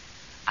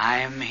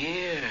 I'm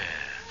here.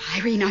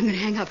 Irene, I'm going to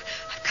hang up.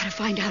 I've got to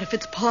find out if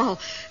it's Paul.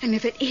 And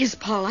if it is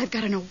Paul, I've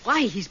got to know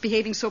why he's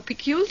behaving so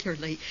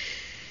peculiarly.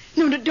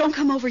 No, don't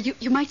come over.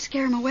 You might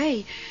scare him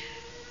away.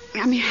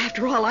 I mean,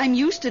 after all, I'm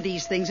used to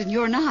these things and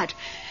you're not.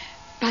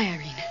 Bye,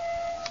 Irene.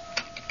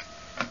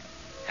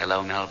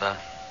 Hello, Melba.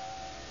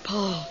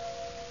 Paul,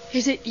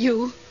 is it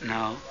you?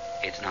 No,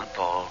 it's not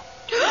Paul.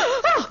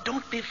 Oh!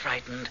 Don't be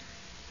frightened.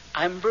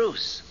 I'm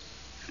Bruce.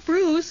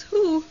 Bruce?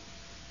 Who?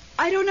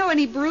 I don't know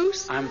any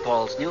Bruce. I'm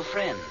Paul's new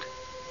friend.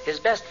 His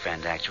best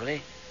friend,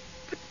 actually.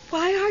 But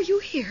why are you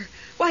here?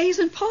 Why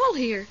isn't Paul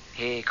here?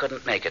 He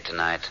couldn't make it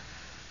tonight.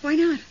 Why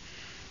not?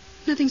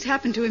 Nothing's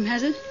happened to him,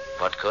 has it?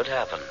 What could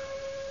happen?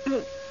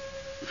 Well,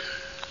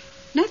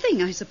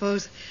 nothing, I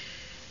suppose.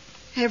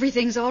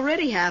 Everything's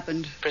already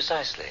happened.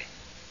 Precisely.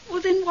 Well,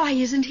 then why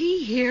isn't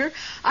he here?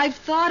 I've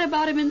thought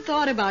about him and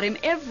thought about him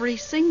every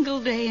single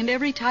day, and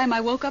every time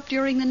I woke up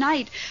during the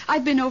night.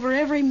 I've been over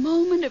every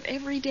moment of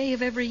every day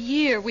of every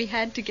year we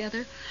had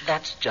together.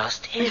 That's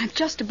just And it. I'm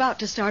just about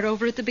to start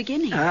over at the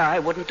beginning. I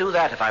wouldn't do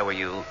that if I were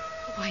you.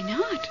 Why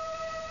not?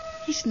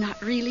 He's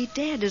not really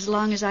dead as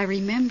long as I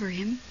remember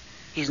him.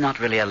 He's not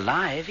really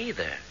alive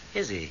either,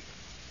 is he?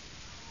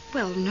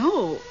 Well,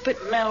 no,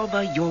 but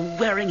Melba, you're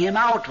wearing him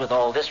out with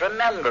all this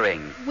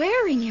remembering.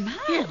 wearing him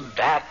out. Yeah,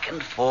 back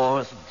and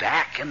forth,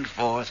 back and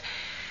forth.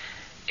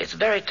 It's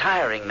very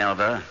tiring,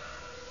 Melba.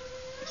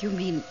 You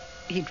mean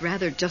he'd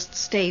rather just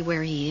stay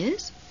where he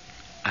is?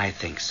 I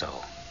think so.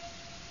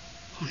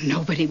 Oh,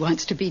 nobody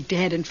wants to be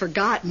dead and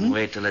forgotten.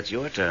 Wait till it's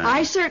your turn.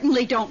 I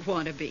certainly don't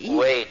want to be.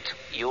 Wait,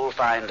 you'll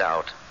find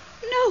out.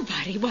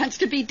 Nobody wants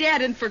to be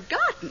dead and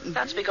forgotten.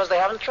 That's because they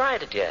haven't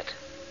tried it yet.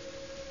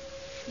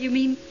 You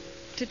mean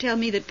to tell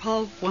me that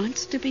Paul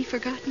wants to be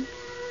forgotten?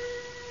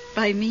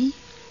 By me?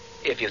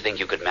 If you think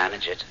you could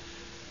manage it.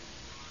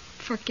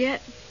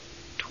 Forget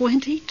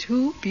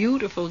 22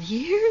 beautiful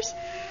years?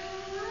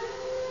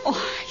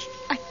 Oh,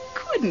 I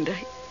couldn't.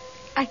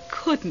 I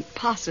couldn't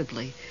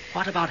possibly.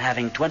 What about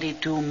having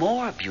 22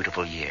 more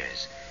beautiful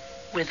years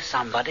with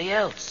somebody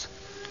else?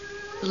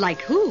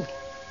 Like who?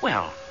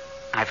 Well,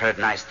 I've heard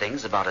nice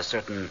things about a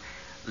certain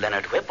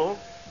Leonard Whipple.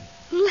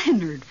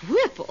 Leonard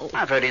Whipple?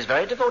 I've heard he's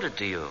very devoted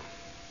to you.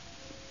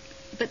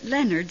 But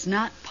Leonard's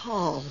not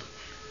Paul.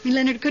 I mean,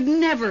 Leonard could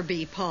never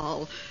be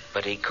Paul.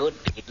 But he could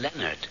be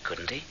Leonard,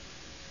 couldn't he?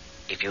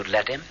 If you'd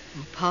let him.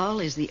 Well, Paul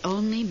is the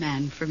only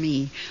man for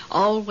me.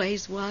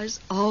 Always was,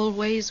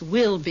 always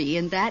will be,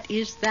 and that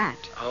is that.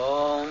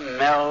 Oh,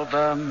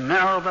 Melba,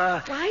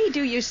 Melba. Why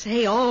do you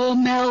say, oh,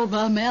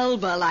 Melba,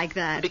 Melba, like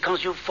that?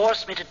 Because you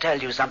forced me to tell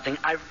you something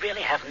I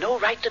really have no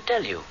right to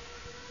tell you.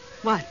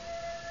 What?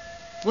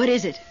 What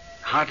is it?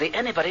 Hardly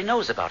anybody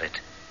knows about it.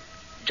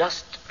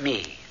 Just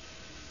me.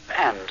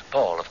 And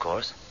Paul, of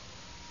course.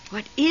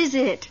 What is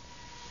it?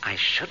 I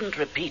shouldn't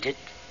repeat it.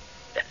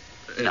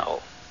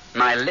 No.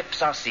 My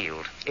lips are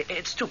sealed.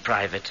 It's too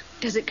private.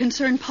 Does it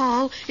concern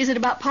Paul? Is it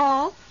about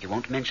Paul? You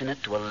won't mention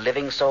it to a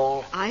living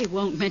soul? I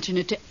won't mention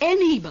it to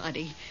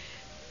anybody.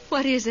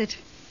 What is it?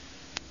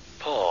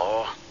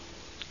 Paul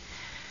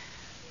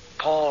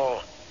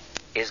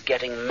is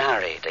getting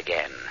married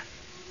again.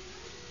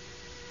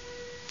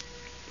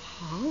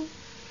 Paul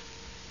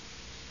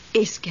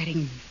is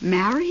getting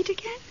married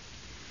again?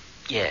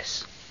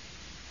 Yes.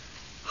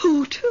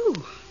 Who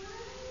to?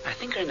 I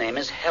think her name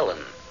is Helen.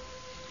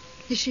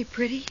 Is she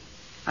pretty?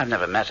 I've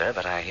never met her,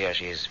 but I hear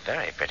she's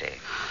very pretty.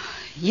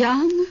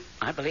 Young?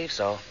 I believe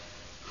so.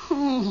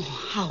 Oh,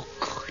 how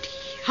could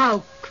he?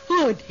 How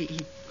could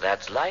he?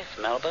 That's life,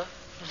 Melba.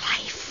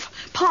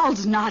 Life.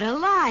 Paul's not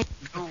alive.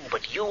 No,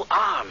 but you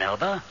are,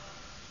 Melba.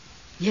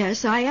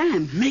 Yes, I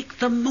am. Make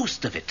the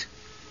most of it.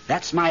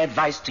 That's my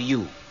advice to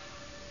you.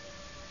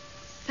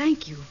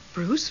 Thank you,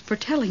 Bruce, for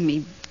telling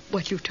me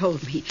what you've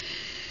told me.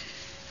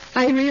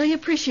 I really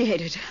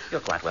appreciate it. You're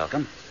quite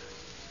welcome.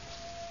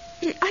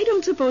 I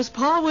don't suppose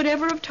Paul would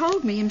ever have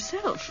told me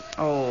himself.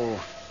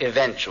 Oh,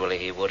 eventually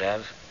he would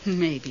have.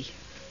 Maybe.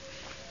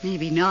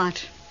 Maybe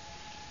not.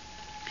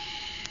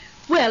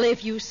 Well,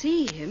 if you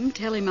see him,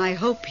 tell him I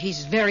hope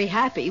he's very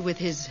happy with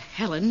his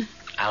Helen.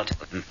 I'll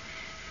tell him.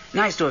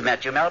 Nice to have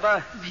met you,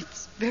 Melba.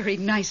 It's very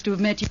nice to have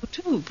met you,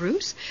 too,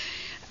 Bruce.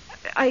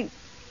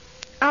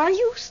 Are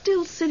you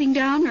still sitting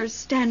down or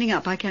standing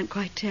up? I can't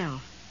quite tell.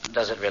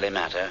 Does it really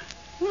matter?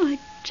 Well, I'd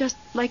just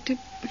like to,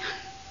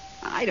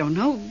 I don't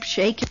know,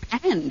 shake your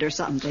hand or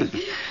something.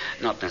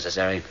 Not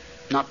necessary.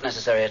 Not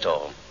necessary at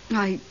all.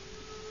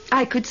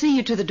 I could see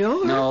you to the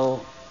door.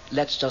 No,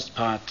 let's just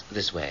part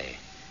this way.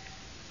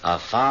 A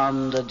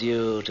fond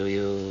adieu to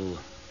you,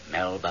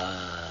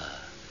 Melba.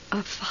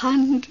 A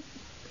fond...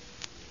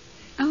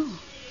 Oh.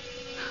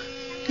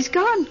 He's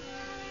gone.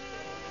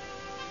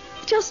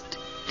 Just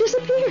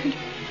disappeared.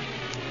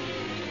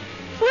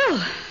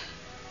 Well,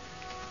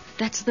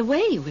 that's the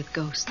way with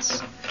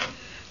ghosts.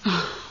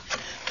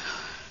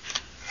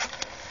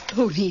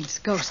 Who needs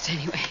ghosts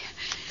anyway?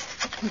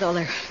 With all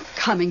their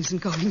comings and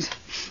goings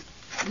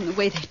and the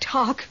way they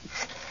talk.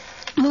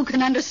 Who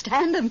can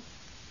understand them?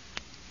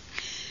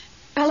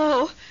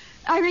 Hello,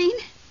 Irene?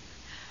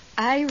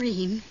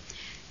 Irene,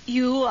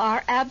 you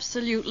are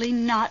absolutely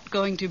not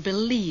going to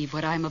believe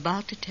what I'm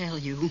about to tell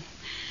you.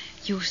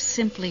 You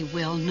simply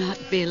will not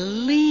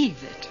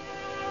believe it.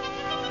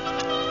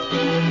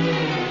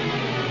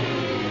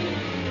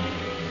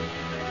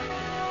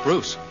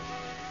 Bruce,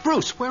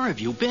 where have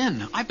you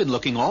been? I've been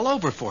looking all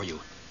over for you.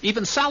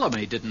 Even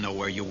Salome didn't know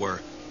where you were.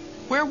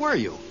 Where were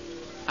you?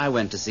 I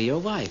went to see your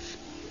wife.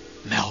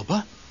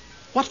 Melba?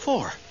 What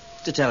for?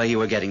 To tell her you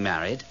were getting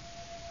married.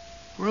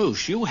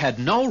 Bruce, you had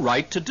no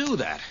right to do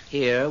that.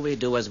 Here we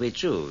do as we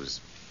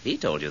choose. He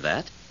told you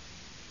that.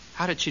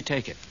 How did she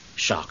take it?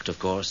 Shocked, of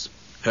course.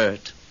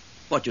 Hurt.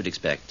 What you'd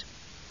expect.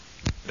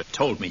 You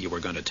told me you were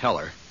going to tell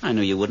her. I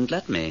knew you wouldn't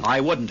let me. I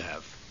wouldn't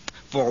have.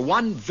 For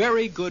one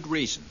very good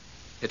reason.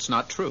 It's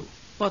not true.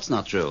 What's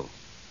not true?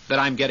 That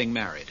I'm getting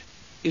married.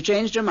 You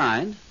changed your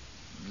mind?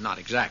 not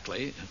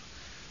exactly.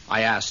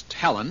 I asked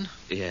Helen.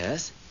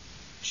 Yes?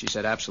 She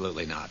said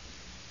absolutely not.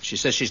 She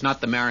says she's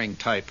not the marrying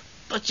type.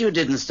 But you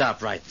didn't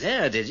stop right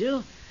there, did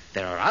you?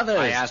 There are others.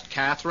 I asked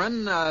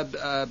Catherine.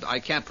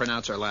 I can't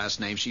pronounce her last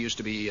name. She used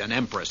to be an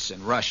empress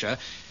in Russia.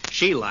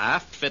 She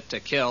laughed, fit to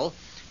kill.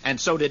 And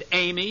so did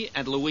Amy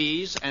and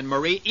Louise and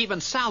Marie.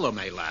 Even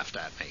Salome laughed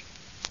at me.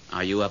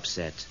 Are you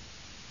upset?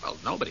 Well,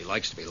 nobody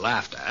likes to be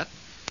laughed at.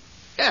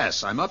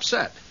 Yes, I'm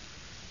upset.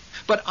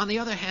 But on the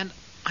other hand,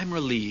 I'm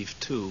relieved,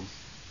 too.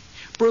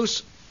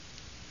 Bruce,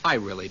 I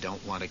really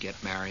don't want to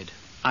get married.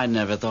 I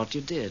never thought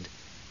you did.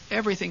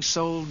 Everything's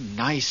so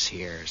nice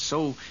here,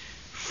 so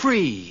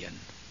free and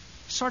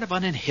sort of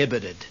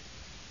uninhibited.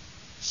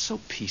 So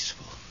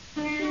peaceful.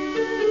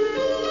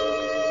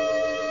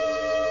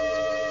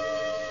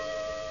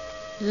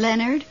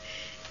 Leonard,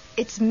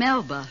 it's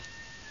Melba.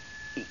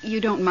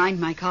 You don't mind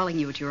my calling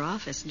you at your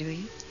office, do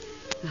you?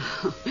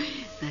 Oh,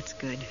 that's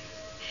good.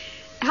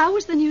 How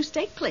was the new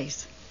steak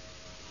place?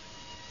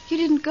 You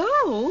didn't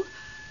go?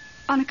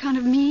 On account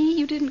of me,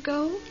 you didn't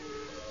go?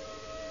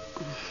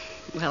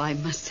 Well, I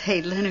must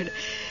say, Leonard,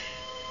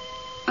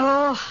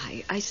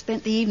 I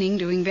spent the evening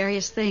doing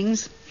various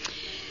things.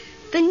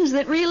 Things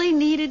that really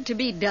needed to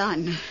be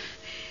done.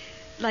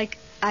 Like,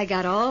 I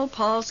got all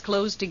Paul's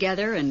clothes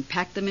together and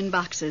packed them in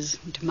boxes.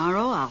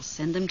 Tomorrow I'll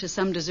send them to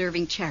some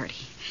deserving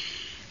charity.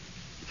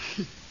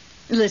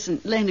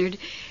 Listen, Leonard,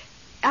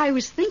 I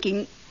was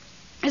thinking,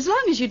 as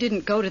long as you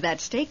didn't go to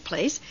that steak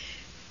place,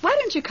 why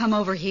don't you come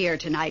over here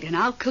tonight and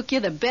I'll cook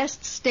you the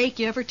best steak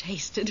you ever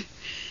tasted.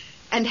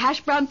 And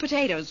hash brown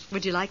potatoes.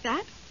 Would you like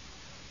that?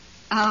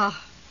 Ah,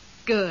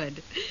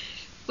 good.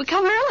 Well,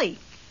 come early,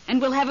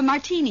 and we'll have a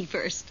martini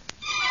first.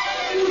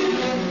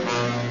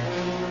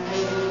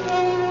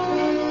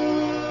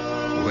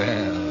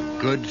 Well,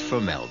 good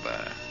for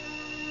Melba.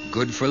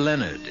 Good for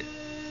Leonard.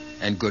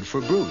 And good for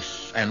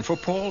Bruce. And for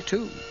Paul,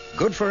 too.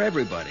 Good for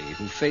everybody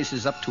who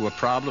faces up to a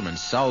problem and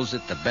solves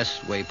it the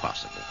best way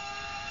possible.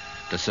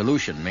 The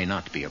solution may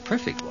not be a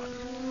perfect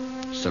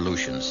one.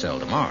 Solutions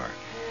seldom are.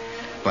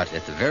 But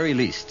at the very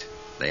least,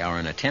 they are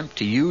an attempt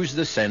to use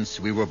the sense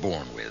we were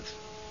born with.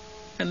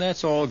 And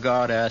that's all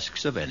God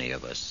asks of any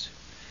of us.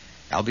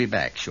 I'll be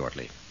back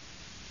shortly.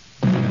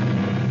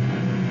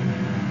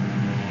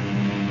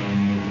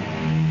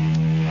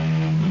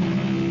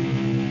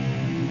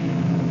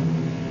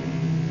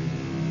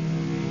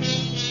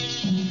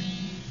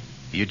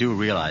 You do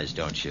realize,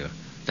 don't you,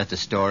 that the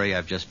story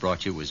I've just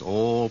brought you was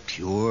all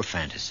pure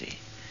fantasy.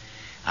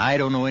 I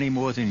don't know any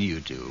more than you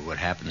do what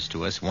happens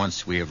to us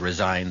once we have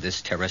resigned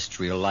this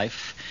terrestrial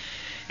life,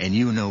 and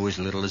you know as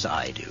little as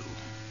I do.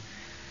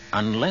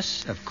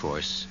 Unless, of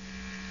course,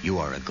 you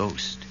are a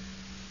ghost.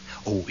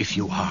 Oh, if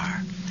you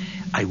are,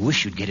 I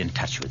wish you'd get in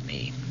touch with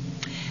me.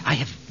 I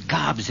have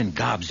gobs and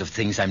gobs of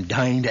things I'm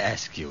dying to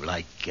ask you,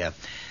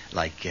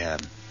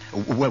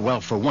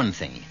 well, for one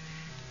thing,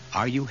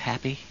 are you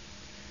happy?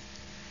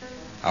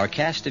 Our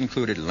cast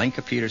included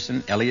Lenka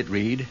Peterson, Elliot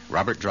Reed,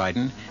 Robert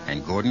Dryden,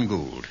 and Gordon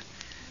Gould.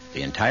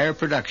 The entire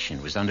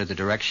production was under the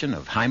direction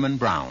of Hyman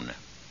Brown.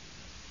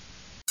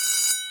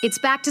 It's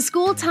back to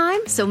school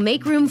time, so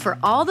make room for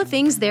all the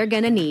things they're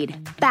gonna need.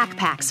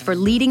 Backpacks for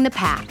leading the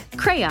pack,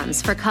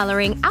 crayons for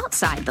coloring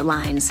outside the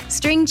lines,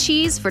 string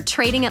cheese for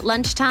trading at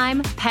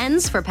lunchtime,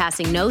 pens for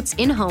passing notes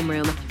in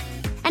homeroom,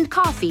 and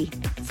coffee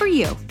for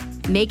you,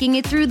 making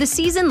it through the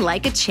season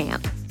like a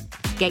champ.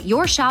 Get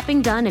your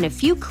shopping done in a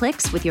few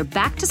clicks with your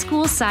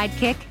back-to-school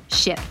sidekick,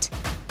 Shipt.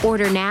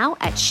 Order now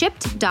at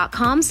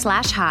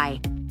shipt.com/hi.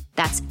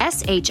 That's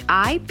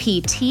SHIPT.com/hi.